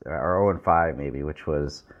was, or 0-5 maybe, which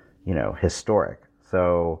was, historic.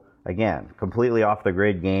 So again, completely off the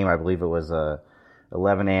grid game. I believe it was a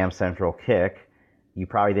 11 a.m. Central kick. You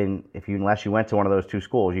probably didn't, unless you went to one of those two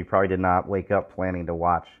schools, you probably did not wake up planning to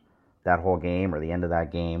watch that whole game or the end of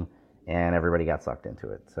that game, and everybody got sucked into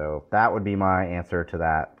it. So that would be my answer to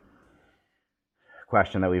that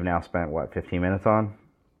question that we've now spent, 15 minutes on?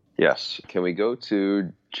 Yes. Can we go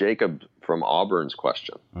to Jacob from Auburn's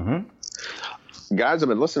question? Mm-hmm. Guys, I've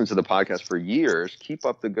been listening to the podcast for years. Keep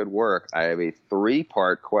up the good work. I have a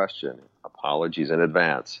 3-part question. Apologies in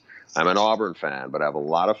advance. I'm an Auburn fan, but I have a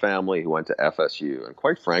lot of family who went to FSU, and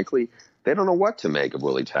quite frankly, they don't know what to make of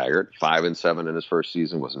Willie Taggart. 5-7 in his first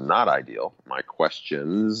season was not ideal. My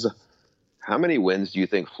questions: how many wins do you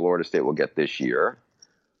think Florida State will get this year?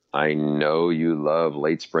 I know you love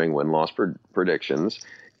late spring win-loss predictions.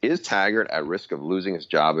 Is Taggart at risk of losing his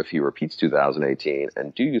job if he repeats 2018?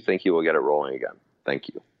 And do you think he will get it rolling again? Thank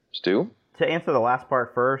you. Stu? To answer the last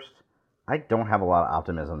part first, I don't have a lot of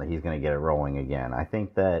optimism that he's going to get it rolling again. I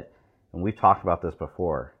think that, and we've talked about this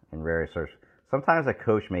before in various searches, sometimes a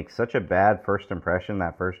coach makes such a bad first impression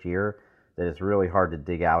that first year that it's really hard to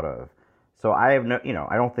dig out of. So I have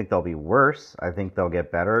I don't think they'll be worse. I think they'll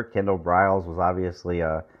get better. Kendall Briles was obviously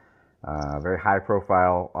a very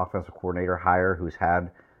high-profile offensive coordinator hire who's had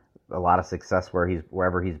a lot of success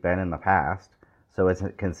wherever he's been in the past. So it's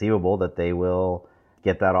conceivable that they will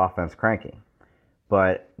get that offense cranking.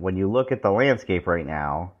 But when you look at the landscape right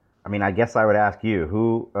now, I guess I would ask you,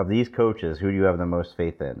 who of these coaches, who do you have the most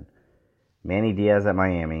faith in? Manny Diaz at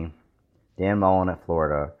Miami, Dan Mullen at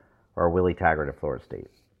Florida, or Willie Taggart at Florida State?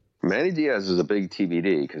 Manny Diaz is a big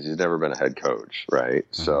TBD because he's never been a head coach, right?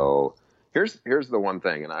 Mm-hmm. So here's the one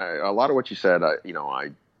thing, and a lot of what you said,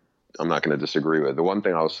 I'm not going to disagree with. The one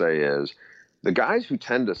thing I'll say is the guys who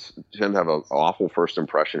tend to have an awful first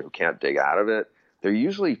impression who can't dig out of it, they're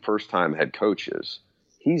usually first-time head coaches.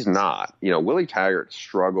 He's not. Willie Taggart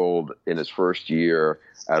struggled in his first year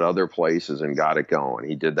at other places and got it going.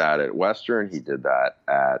 He did that at Western. He did that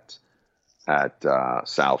at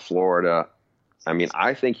South Florida.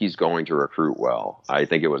 I think he's going to recruit well. I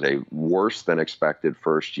think it was a worse than expected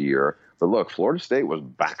first year. But look, Florida State was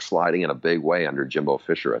backsliding in a big way under Jimbo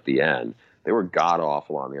Fisher at the end. They were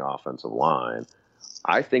god-awful on the offensive line.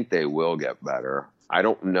 I think they will get better. I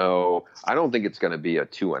don't know. I don't think it's going to be a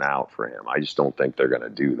 2-and-out for him. I just don't think they're going to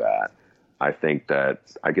do that. I think that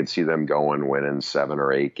I could see them winning 7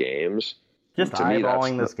 or 8 games. Just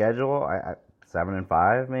eyeballing the schedule,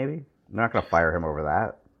 7-5 maybe? I'm not going to fire him over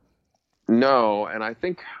that. No, and I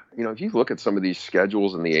think, if you look at some of these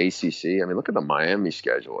schedules in the ACC, look at the Miami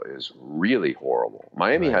schedule. It is really horrible.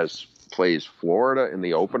 Miami plays Florida in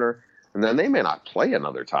the opener, and then they may not play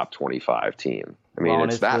another top 25 team.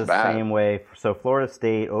 It's that bad. Same way. So Florida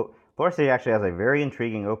State actually has a very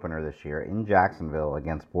intriguing opener this year in Jacksonville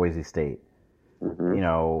against Boise State.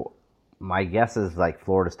 Mm-hmm. My guess is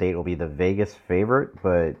Florida State will be the Vegas favorite,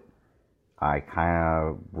 but I kind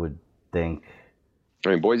of would think.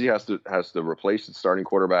 Boise has to replace its starting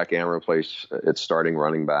quarterback and replace its starting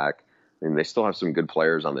running back. They still have some good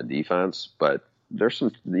players on the defense, but there's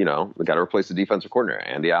some, they got to replace the defensive coordinator.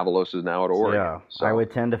 Andy Avalos is now at Oregon. Yeah, so I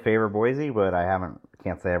would tend to favor Boise, but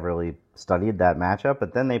can't say I've really studied that matchup.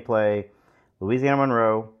 But then they play Louisiana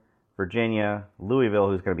Monroe, Virginia, Louisville,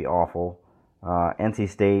 who's going to be awful, NC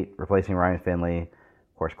State replacing Ryan Finley.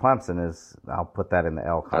 Of course, Clemson is, I'll put that in the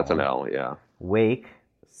L column. That's an L, yeah. Wake,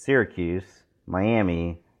 Syracuse,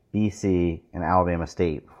 Miami, BC, and Alabama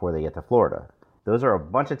State before they get to Florida. Those are a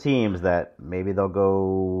bunch of teams that maybe they'll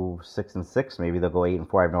go 6-6, maybe they'll go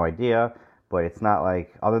 8-4. I have no idea, but it's not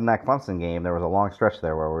like, other than that Clemson game, there was a long stretch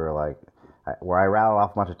there where we were like, where I rattled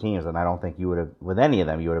off a bunch of teams, and I don't think you would have, with any of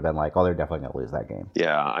them, you would have been like, oh, they're definitely going to lose that game.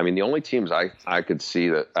 Yeah, I mean, the only teams I could see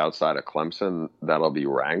that outside of Clemson that'll be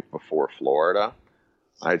ranked before Florida,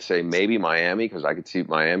 I'd say maybe Miami, because I could see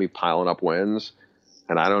Miami piling up wins.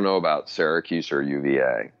 And I don't know about Syracuse or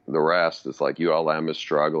UVA. The rest, it's like ULM is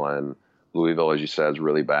struggling. Louisville, as you said, is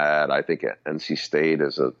really bad. I think NC State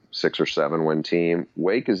is a 6 or 7 win team.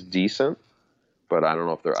 Wake is decent, but I don't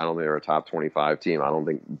know if I don't think they're a top 25 team. I don't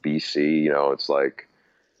think BC, it's like,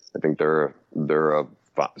 I think they're a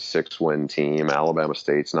 6 win team. Alabama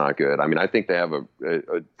State's not good. I mean, I think they have a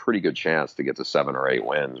pretty good chance to get to 7 or 8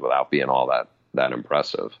 wins without being all that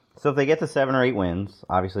impressive. So if they get to 7 or 8 wins,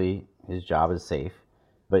 obviously his job is safe.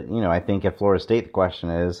 But, I think at Florida State, the question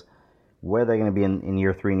is, where are they going to be in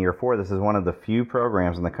year 3 and year 4? This is one of the few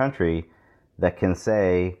programs in the country that can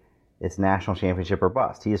say it's national championship or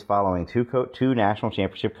bust. He is following two national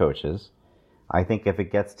championship coaches. I think if it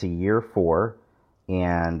gets to year 4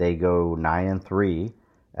 and they go 9-3,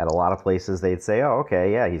 at a lot of places they'd say, oh,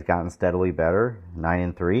 okay, yeah, he's gotten steadily better,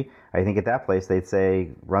 9-3. I think at that place they'd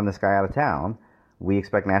say, run this guy out of town. We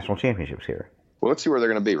expect national championships here. Well, let's see where they're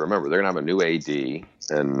going to be. Remember, they're going to have a new AD,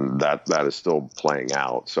 and that is still playing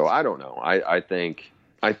out. So I don't know. I think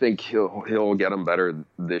he'll get them better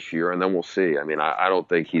this year, and then we'll see. I mean, I don't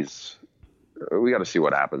think we got to see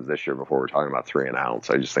what happens this year before we're talking about 3 and outs.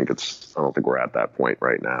 I just think I don't think we're at that point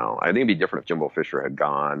right now. I think it'd be different if Jimbo Fisher had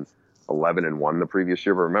gone 11-1 the previous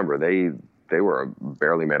year, but remember, they were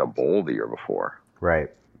barely made a bowl the year before. Right.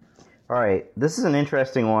 All right, this is an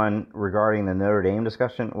interesting one regarding the Notre Dame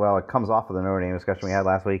discussion. Well, it comes off of the Notre Dame discussion we had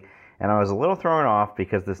last week, and I was a little thrown off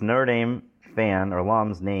because this Notre Dame fan or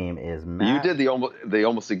alum's name is Matt. You did the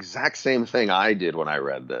almost exact same thing I did when I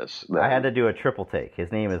read this. I had to do a triple take.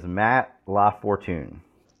 His name is Matt LaFortune.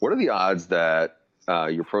 What are the odds that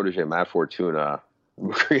your protege, Matt Fortuna,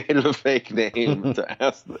 created a fake name to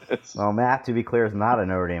ask this? Well, Matt, to be clear, is not a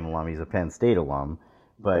Notre Dame alum. He's a Penn State alum.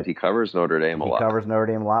 But he covers Notre Dame a lot. He covers Notre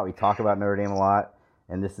Dame a lot. We talk about Notre Dame a lot.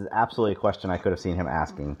 And this is absolutely a question I could have seen him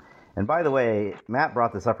asking. And by the way, Matt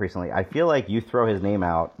brought this up recently. I feel like you throw his name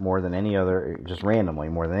out more than any other, just randomly,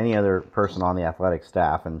 more than any other person on the athletic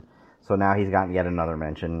staff. And so now he's gotten yet another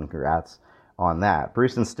mention. Congrats on that.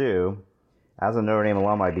 Bruce and Stu, as a Notre Dame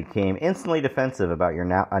alum, I became instantly defensive about your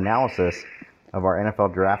analysis of our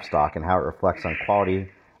NFL draft stock and how it reflects on quality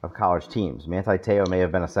of college teams. Manti Te'o may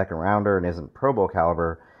have been a second rounder and isn't Pro Bowl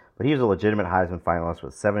caliber, but he was a legitimate Heisman finalist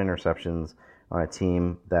with 7 interceptions on a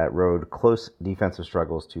team that rode close defensive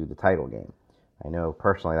struggles to the title game. I know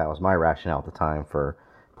personally that was my rationale at the time for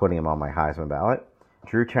putting him on my Heisman ballot.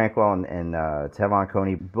 Drew Tranquill and Tevon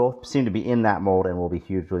Coney both seem to be in that mold and will be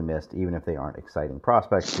hugely missed, even if they aren't exciting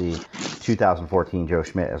prospects. See 2014 Joe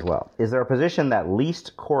Schmidt as well. Is there a position that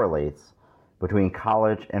least correlates between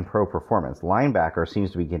college and pro performance? Linebacker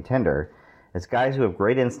seems to be contender. It's guys who have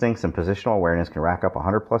great instincts and positional awareness can rack up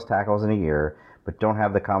 100-plus tackles in a year, but don't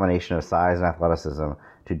have the combination of size and athleticism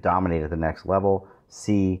to dominate at the next level.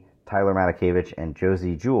 See Tyler Matakevich and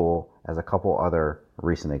Josie Jewell as a couple other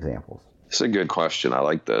recent examples. It's a good question. I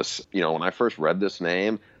like this. When I first read this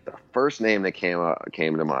name, the first person that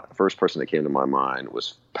came to my mind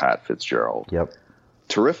was Pat Fitzgerald. Yep.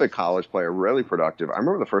 Terrific college player, really productive. I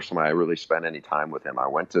remember the first time I really spent any time with him. I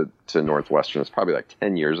went to Northwestern. It's probably like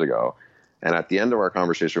 10 years ago. And at the end of our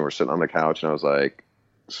conversation, we're sitting on the couch, and I was like,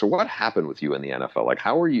 so what happened with you in the NFL? Like,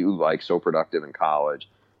 how were you like so productive in college?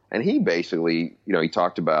 And he basically, he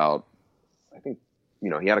talked about, I think,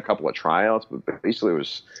 he had a couple of tryouts, but basically it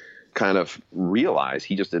was kind of realized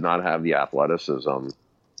he just did not have the athleticism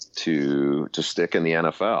to stick in the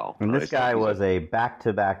NFL. And this guy was a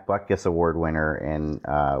back-to-back Butkus Award winner and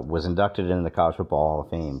was inducted into the College Football Hall of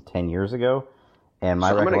Fame 10 years ago. And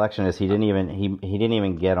my recollection is he didn't even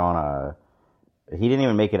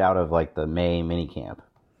make it out of like the May minicamp.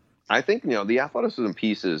 I think the athleticism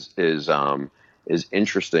piece is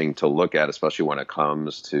interesting to look at, especially when it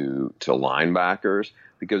comes to linebackers,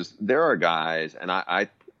 because there are guys, and I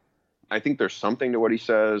think there's something to what he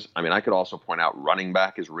says. I mean, I could also point out running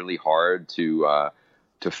back is really hard to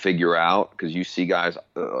figure out, because you see guys,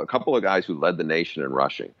 a couple of guys who led the nation in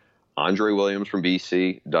rushing. Andre Williams from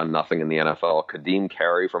BC, done nothing in the NFL. Kadeem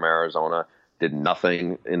Carey from Arizona, did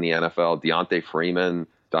nothing in the NFL.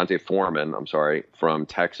 Dante Foreman, from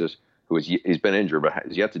Texas, he's been injured but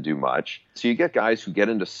has yet to do much. So you get guys who get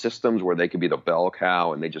into systems where they could be the bell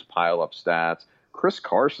cow and they just pile up stats. Chris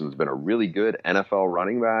Carson's been a really good NFL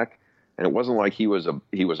running back, and it wasn't like he was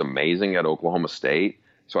amazing at Oklahoma State.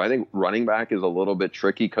 So I think running back is a little bit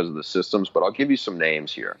tricky because of the systems, but I'll give you some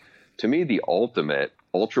names here. To me, the ultimate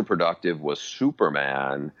ultra productive was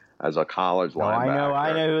Superman as a college Oh, linebacker.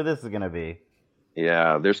 I know who this is going to be.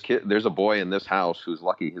 Yeah, there's a boy in this house who's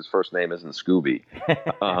lucky his first name isn't Scooby.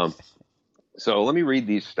 So let me read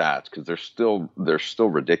these stats because they're still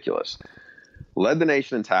ridiculous. Led the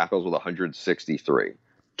nation in tackles with 163.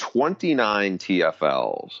 29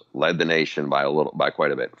 TFLs, led the nation by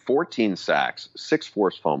quite a bit. 14 sacks, 6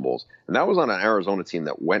 forced fumbles, and that was on an Arizona team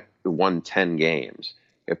that won 10 games.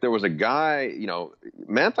 If there was a guy,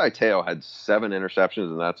 Manti Te'o had 7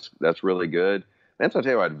 interceptions, and that's really good. Manti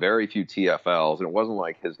Te'o had very few TFLs, and it wasn't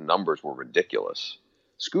like his numbers were ridiculous.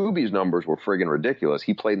 Scooby's numbers were friggin' ridiculous.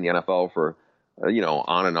 He played in the NFL for,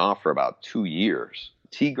 on and off for about 2 years.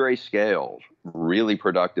 T. Gray Scales, really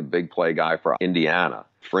productive big play guy for Indiana.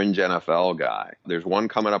 Fringe NFL guy. There's one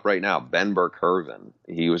coming up right now, Ben Burke-Irvin.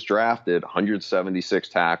 He was drafted, 176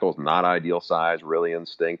 tackles, not ideal size, really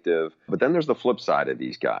instinctive. But then there's the flip side of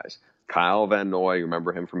these guys. Kyle Van Noy,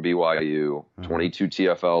 remember him from BYU, 22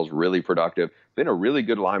 TFLs, really productive. Been a really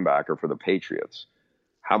good linebacker for the Patriots.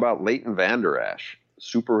 How about Leighton Vander Esch?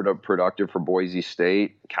 Super productive for Boise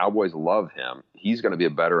State. Cowboys love him. He's going to be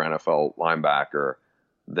a better NFL linebacker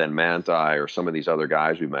than Manti or some of these other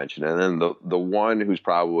guys we mentioned. And then the one who's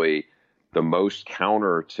probably the most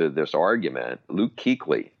counter to this argument, Luke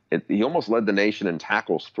Kuechly. He almost led the nation in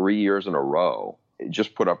tackles 3 years in a row. It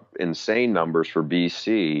just put up insane numbers for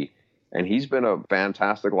BC, and he's been a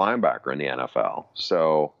fantastic linebacker in the NFL.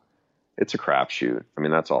 So it's a crapshoot. I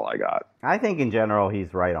mean, that's all I got. I think in general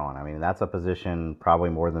he's right on. I mean, that's a position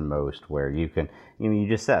probably more than most where you can, you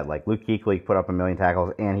just said, like Luke Kuechly put up 1 million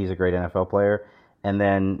tackles and he's a great NFL player. And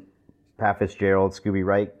then Pat Fitzgerald, Scooby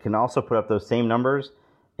Wright can also put up those same numbers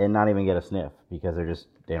and not even get a sniff because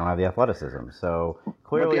they don't have the athleticism. So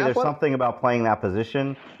clearly there's something about playing that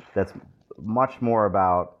position that's much more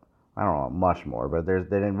about, I don't know, much more, but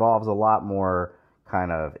that involves a lot more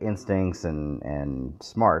kind of instincts and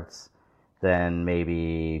smarts than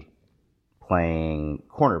maybe playing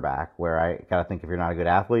cornerback, where I got to think if you're not a good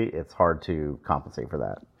athlete, it's hard to compensate for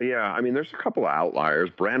that. Yeah, I mean, there's a couple of outliers.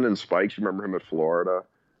 Brandon Spikes, you remember him at Florida?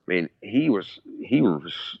 I mean, he was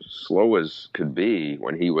slow as could be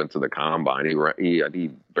when he went to the combine. He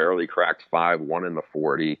barely cracked 5.1 in the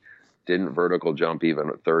 40, didn't vertical jump even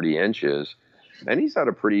at 30 inches. And he's had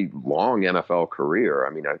a pretty long NFL career. I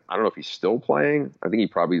mean, I don't know if he's still playing. I think he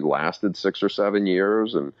probably lasted 6 or 7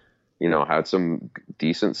 years and, had some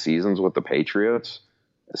decent seasons with the Patriots.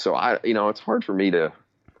 So it's hard for me to,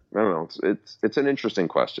 I don't know. It's an interesting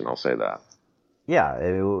question. I'll say that. Yeah.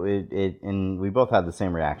 And we both had the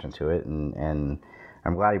same reaction to it. And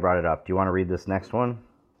I'm glad you brought it up. Do you want to read this next one?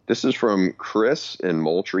 This is from Chris in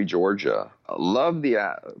Moultrie, Georgia. Love the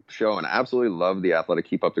show and absolutely love the Athletic.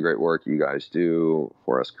 Keep up the great work you guys do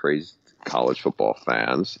for us crazy college football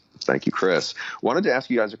fans. Thank you, Chris. Wanted to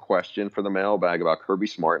ask you guys a question for the mailbag about Kirby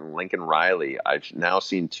Smart and Lincoln Riley. I've now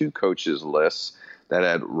seen 2 coaches' lists that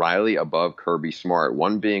had Riley above Kirby Smart,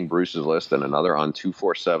 one being Bruce's list and another on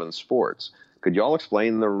 247 Sports. Could you all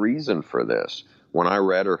explain the reason for this? When I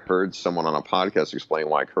read or heard someone on a podcast explain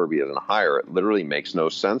why Kirby isn't higher, it literally makes no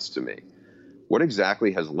sense to me. What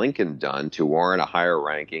exactly has Lincoln done to warrant a higher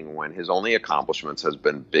ranking when his only accomplishments has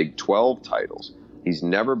been Big 12 titles? He's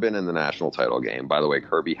never been in the national title game. By the way,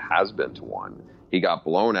 Kirby has been to one. He got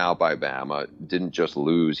blown out by Bama, didn't just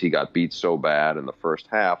lose. He got beat so bad in the first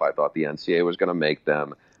half, I thought the NCAA was going to make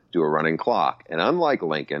them do a running clock. And unlike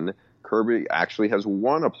Lincoln, Kirby actually has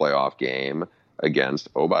won a playoff game against,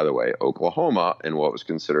 oh, by the way, Oklahoma in what was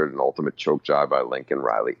considered an ultimate choke job by Lincoln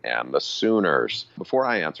Riley and the Sooners. Before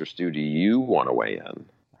I answer, Stu, do you want to weigh in?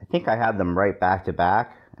 I think I had them right back to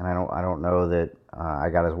back, and I don't know that I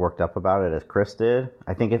got as worked up about it as Chris did.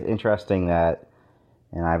 I think it's interesting that,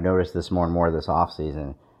 and I've noticed this more and more this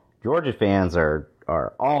offseason, Georgia fans are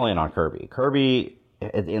all in on Kirby. Kirby,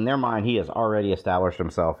 in their mind, he has already established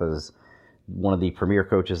himself as one of the premier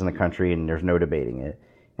coaches in the country, and there's no debating it.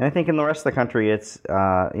 And I think in the rest of the country, it's,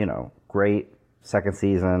 great second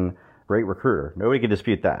season, great recruiter. Nobody can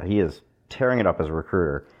dispute that. He is tearing it up as a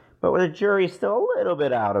recruiter. But with the jury still a little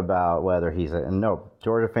bit out about whether he's and no,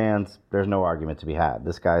 Georgia fans, there's no argument to be had.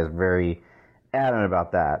 This guy is very adamant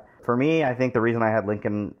about that. For me, I think the reason I had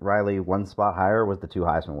Lincoln Riley one spot higher was the 2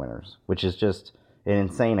 Heisman winners, which is just an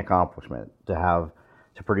insane accomplishment to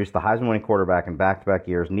produce the Heisman winning quarterback in back-to-back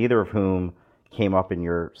years, neither of whom came up in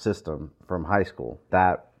your system from high school.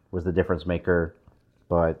 That was the difference maker,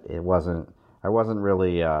 but I wasn't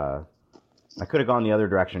really, I could have gone the other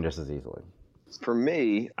direction just as easily. For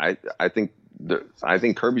me, I think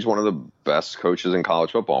Kirby's one of the best coaches in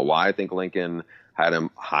college football. Why I think Lincoln had him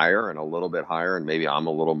higher and a little bit higher, and maybe I'm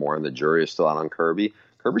a little more, and the jury is still out on Kirby,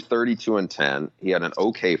 Kirby's 32-10. He had an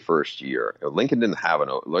okay first year. Lincoln didn't have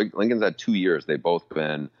Lincoln's had 2 years. They've both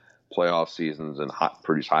been playoff seasons and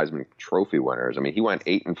produced Heisman Trophy winners. I mean, he went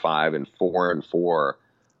 8-5 and 4-4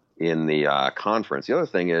 in the conference. The other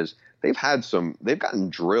thing is they've gotten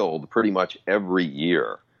drilled pretty much every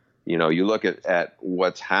year. You know, you look at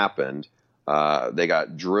what's happened. They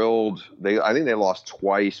got drilled. I think they lost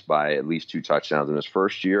twice by at least 2 touchdowns in his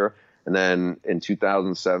first year. And then in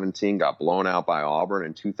 2017, got blown out by Auburn.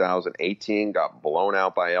 In 2018, got blown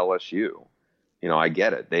out by LSU. You know, I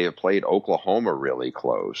get it. They have played Oklahoma really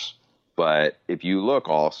close. But if you look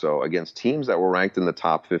also against teams that were ranked in the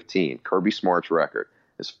top 15, Kirby Smart's record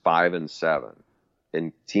is 5-7.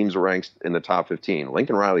 And teams ranked in the top 15,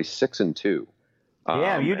 Lincoln Riley's 6-2.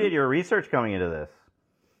 Yeah, you did your research coming into this.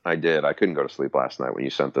 I did. I couldn't go to sleep last night when you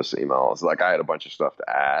sent this email. It's like I had a bunch of stuff to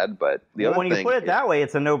add, but when you put it that way,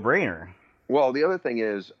 it's a no-brainer. Well, the other thing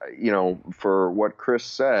is, you know, for what Chris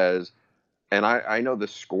says, and I know the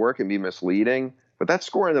score can be misleading, but that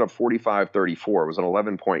score ended up 45-34. It was an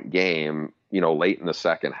 11-point game, you know, late in the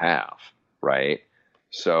second half, right?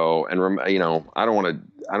 So, and you know, I don't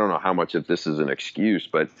know how much of this is an excuse,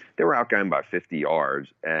 but they were outgunned by 50 yards,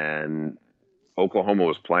 and Oklahoma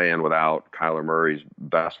was playing without Kyler Murray's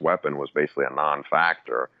best weapon, was basically a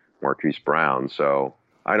non-factor, Marquise Brown. So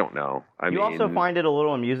I don't know. You also find it a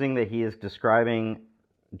little amusing that he is describing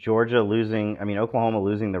Oklahoma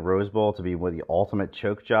losing the Rose Bowl to be the ultimate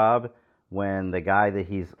choke job when the guy that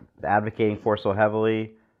he's advocating for so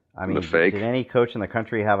heavily, did any coach in the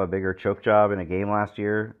country have a bigger choke job in a game last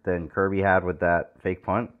year than Kirby had with that fake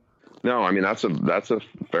punt? No, I mean, that's a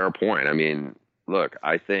fair point. I mean, look,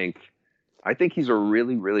 I think he's a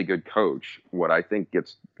really, really good coach. What I think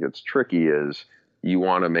gets tricky is you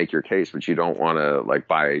want to make your case, but you don't want to, like,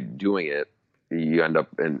 by doing it, you end up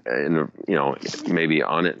in you know, maybe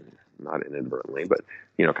not inadvertently, but,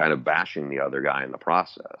 you know, kind of bashing the other guy in the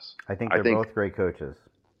process. I think they're both great coaches.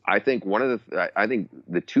 I think I think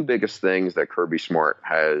the 2 biggest things that Kirby Smart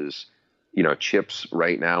has, you know, chips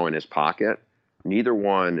right now in his pocket, neither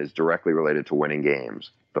one is directly related to winning games.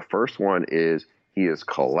 The first one is he has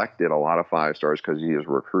collected a lot of 5-stars because he has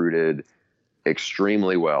recruited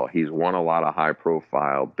extremely well. He's won a lot of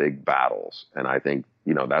high-profile big battles, and I think,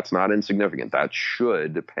 you know, that's not insignificant. That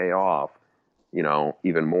should pay off, you know,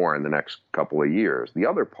 even more in the next couple of years. The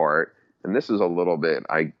other part, and this is a little bit,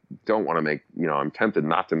 I don't want to make, you know, I'm tempted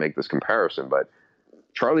not to make this comparison, but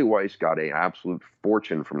Charlie Weis got an absolute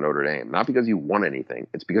fortune from Notre Dame, not because he won anything.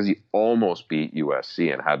 It's because he almost beat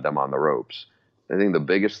USC and had them on the ropes. I think the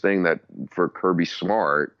biggest thing that for Kirby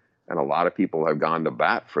Smart, and a lot of people have gone to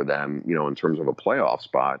bat for them, you know, in terms of a playoff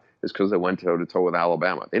spot, is because they went toe-to-toe with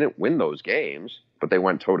Alabama. They didn't win those games, but they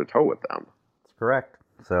went toe-to-toe with them. That's correct.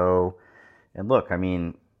 So, and look, I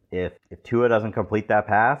mean, if Tua doesn't complete that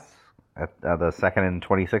pass, at the 2nd and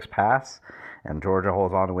 26 pass, and Georgia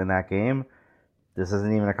holds on to win that game, this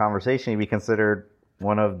isn't even a conversation. He'd be considered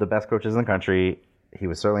one of the best coaches in the country. He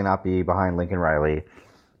would certainly not be behind Lincoln Riley.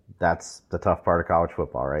 That's the tough part of college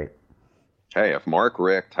football, right? Hey, if Mark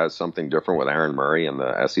Richt has something different with Aaron Murray in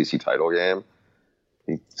the SEC title game,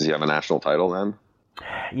 does he have a national title then?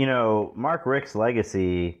 You know, Mark Richt's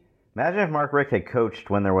legacy, imagine if Mark Richt had coached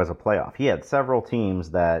when there was a playoff. He had several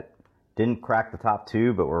teams that didn't crack the top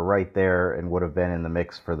 2, but were right there and would have been in the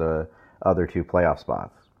mix for the other 2 playoff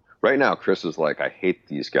spots. Right now, Chris is like, I hate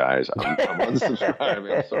these guys. I'm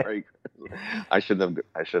unsubscribing. I'm sorry. I shouldn't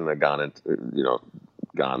have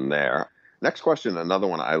gone there. Next question, another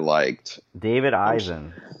one I liked. David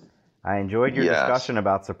Eisen. I enjoyed your discussion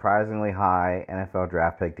about surprisingly high NFL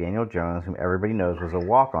draft pick Daniel Jones, whom everybody knows was a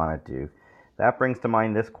walk-on at Duke. That brings to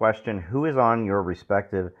mind this question. Who is on your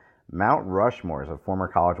respective Mount Rushmores of former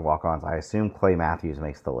college walk-ons? I assume Clay Matthews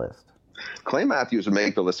makes the list. Clay Matthews would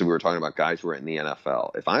make the list if we were talking about guys who are in the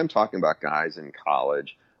NFL. If I'm talking about guys in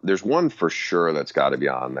college, there's one for sure that's got to be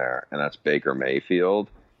on there, and that's Baker Mayfield.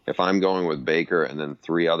 If I'm going with Baker and then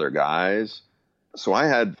 3 other guys, so I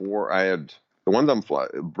had the ones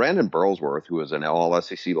Brandon Burlsworth, who is an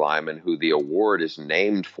All-SEC lineman who the award is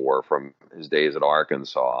named for from his days at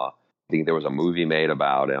Arkansas. I think there was a movie made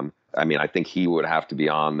about him. I mean, I think he would have to be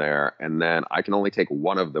on there. And then I can only take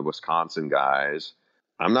one of the Wisconsin guys.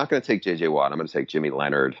 I'm not going to take J.J. Watt. I'm going to take Jimmy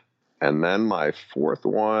Leonard. And then my 4th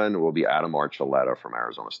one will be Adam Archuleta from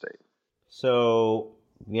Arizona State. So,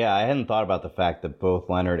 yeah, I hadn't thought about the fact that both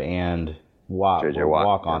Leonard and Watt were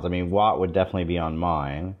walk-ons. Yeah. I mean, Watt would definitely be on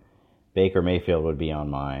mine. Baker Mayfield would be on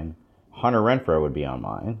mine. Hunter Renfrow would be on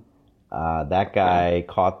mine. That guy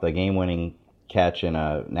caught the game-winning catch in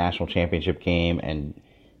a national championship game and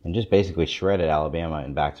just basically shredded Alabama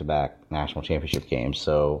in back-to-back national championship games.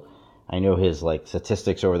 So I know his like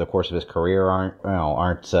statistics over the course of his career aren't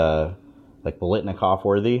like Biletnikoff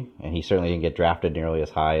worthy, and he certainly didn't get drafted nearly as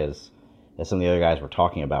high as some of the other guys we're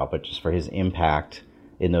talking about. But just for his impact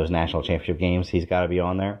in those national championship games, he's got to be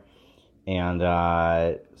on there. And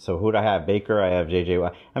so who do I have? Baker. I have J.J.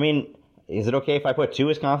 Watt. I mean, is it okay if I put 2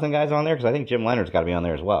 Wisconsin guys on there? Because I think Jim Leonard's got to be on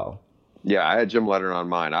there as well. Yeah, I had Jim Leonard on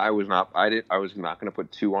mine. I was not going to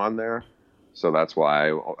put 2 on there, so that's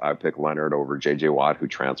why I picked Leonard over J.J. Watt, who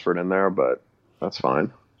transferred in there. But that's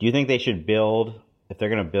fine. Do you think they should build, if they're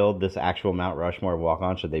going to build this actual Mount Rushmore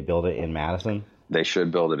walk-on, should they build it in Madison? They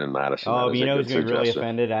should build it in Madison. Oh, but you know who's going to be really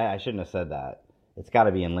offended? I shouldn't have said that. It's got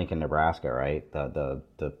to be in Lincoln, Nebraska, right? The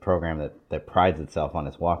program that prides itself on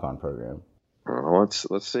its walk-on program.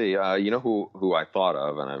 Let's see. You know who I thought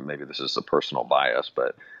of, and maybe this is a personal bias,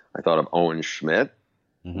 but I thought of Owen Schmidt,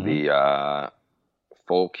 the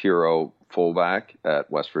folk hero fullback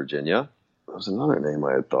at West Virginia. There was another name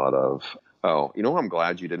I had thought of. Oh, you know who I'm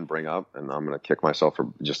glad you didn't bring up, and I'm going to kick myself for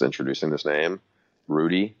just introducing this name?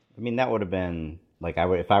 Rudy. I mean, that would have been, like,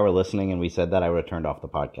 if I were listening and we said that, I would have turned off the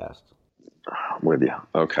podcast. I'm with you.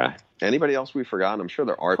 Okay. Anybody else we've forgotten? I'm sure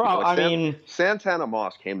there are people. Santana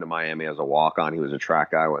Moss came to Miami as a walk-on. He was a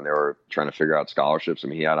track guy when they were trying to figure out scholarships. I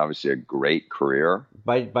mean, he had obviously a great career.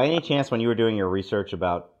 By any chance, when you were doing your research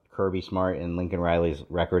about Kirby Smart and Lincoln Riley's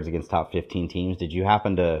records against top 15 teams, did you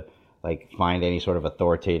happen to find any sort of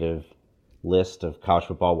authoritative list of college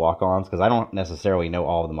football walk-ons? Because I don't necessarily know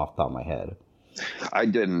all of them off the top of my head. I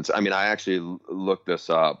didn't. I mean, I actually looked this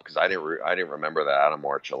up because I didn't remember that Adam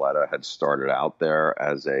Archuleta had started out there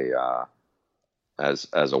as a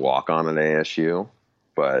walk-on at ASU.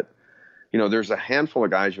 But you know, there's a handful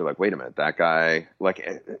of guys you're like, wait a minute, that guy.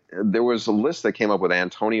 Like, there was a list that came up with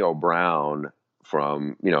Antonio Brown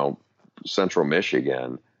from Central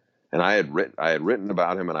Michigan, and I had written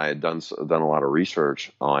about him, and I had done a lot of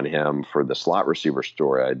research on him for the slot receiver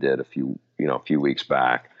story I did a few weeks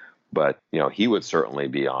back. But, he would certainly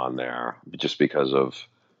be on there just because of,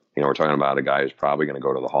 we're talking about a guy who's probably going to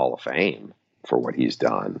go to the Hall of Fame for what he's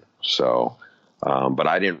done. So, but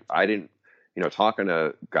I didn't, talking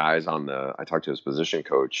to guys I talked to his position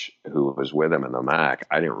coach who was with him in the MAC.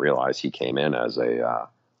 I didn't realize he came in as a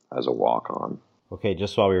walk-on. Okay.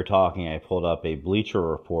 Just while we were talking, I pulled up a Bleacher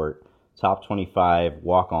Report top 25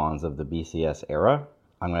 walk-ons of the BCS era.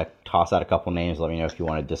 I'm going to toss out a couple names. Let me know if you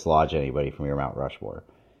want to dislodge anybody from your Mount Rushmore.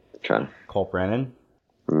 Okay. Colt Brennan?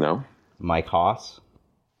 No. Mike Haas?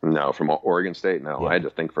 No. From Oregon State? No. Yeah. I had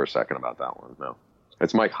to think for a second about that one. No.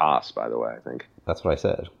 It's Mike Haas, by the way, I think. That's what I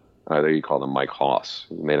said. There you called him Mike Haas.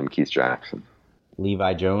 You made him Keith Jackson.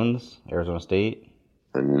 Levi Jones, Arizona State?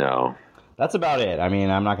 No. That's about it. I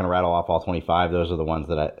mean, I'm not going to rattle off all 25. Those are the ones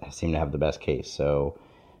that seem to have the best case. So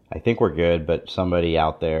I think we're good, but somebody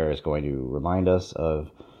out there is going to remind us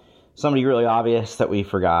of somebody really obvious that we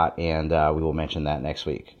forgot, and we will mention that next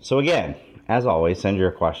week. So again, as always, send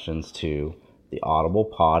your questions to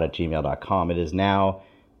theaudiblepod@gmail.com. It is now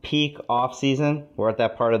peak off season. We're at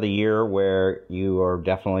that part of the year where you are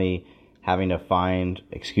definitely having to find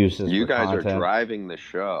excuses. You guys content. Are driving the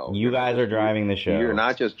show. You guys are driving the show. You're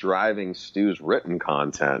not just driving Stu's written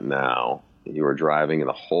content now. You are driving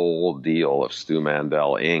the whole deal of Stu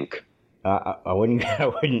Mandel Inc. I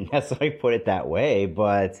wouldn't necessarily put it that way,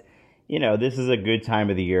 but this is a good time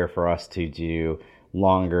of the year for us to do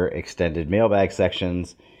longer extended mailbag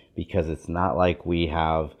sections because it's not like we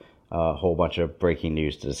have a whole bunch of breaking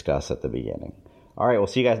news to discuss at the beginning. All right, we'll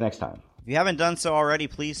see you guys next time. If you haven't done so already,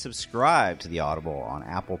 please subscribe to The Audible on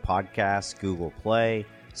Apple Podcasts, Google Play,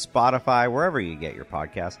 Spotify, wherever you get your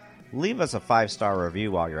podcasts. Leave us a 5-star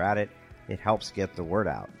review while you're at it. It helps get the word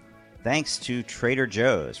out. Thanks to Trader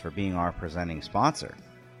Joe's for being our presenting sponsor.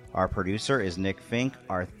 Our producer is Nick Fink.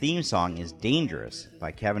 Our theme song is Dangerous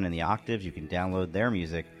by Kevin and the Octaves. You can download their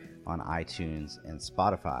music on iTunes and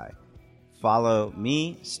Spotify. Follow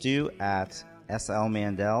me, Stu, at SL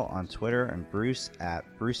Mandel on Twitter, and Bruce at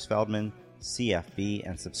Bruce Feldman CFB,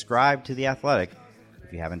 and subscribe to The Athletic.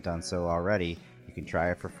 If you haven't done so already, you can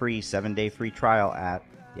try it for free, 7-day free trial at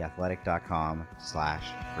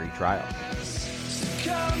theathletic.com/free trial.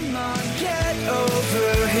 Come on, get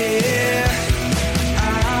over here.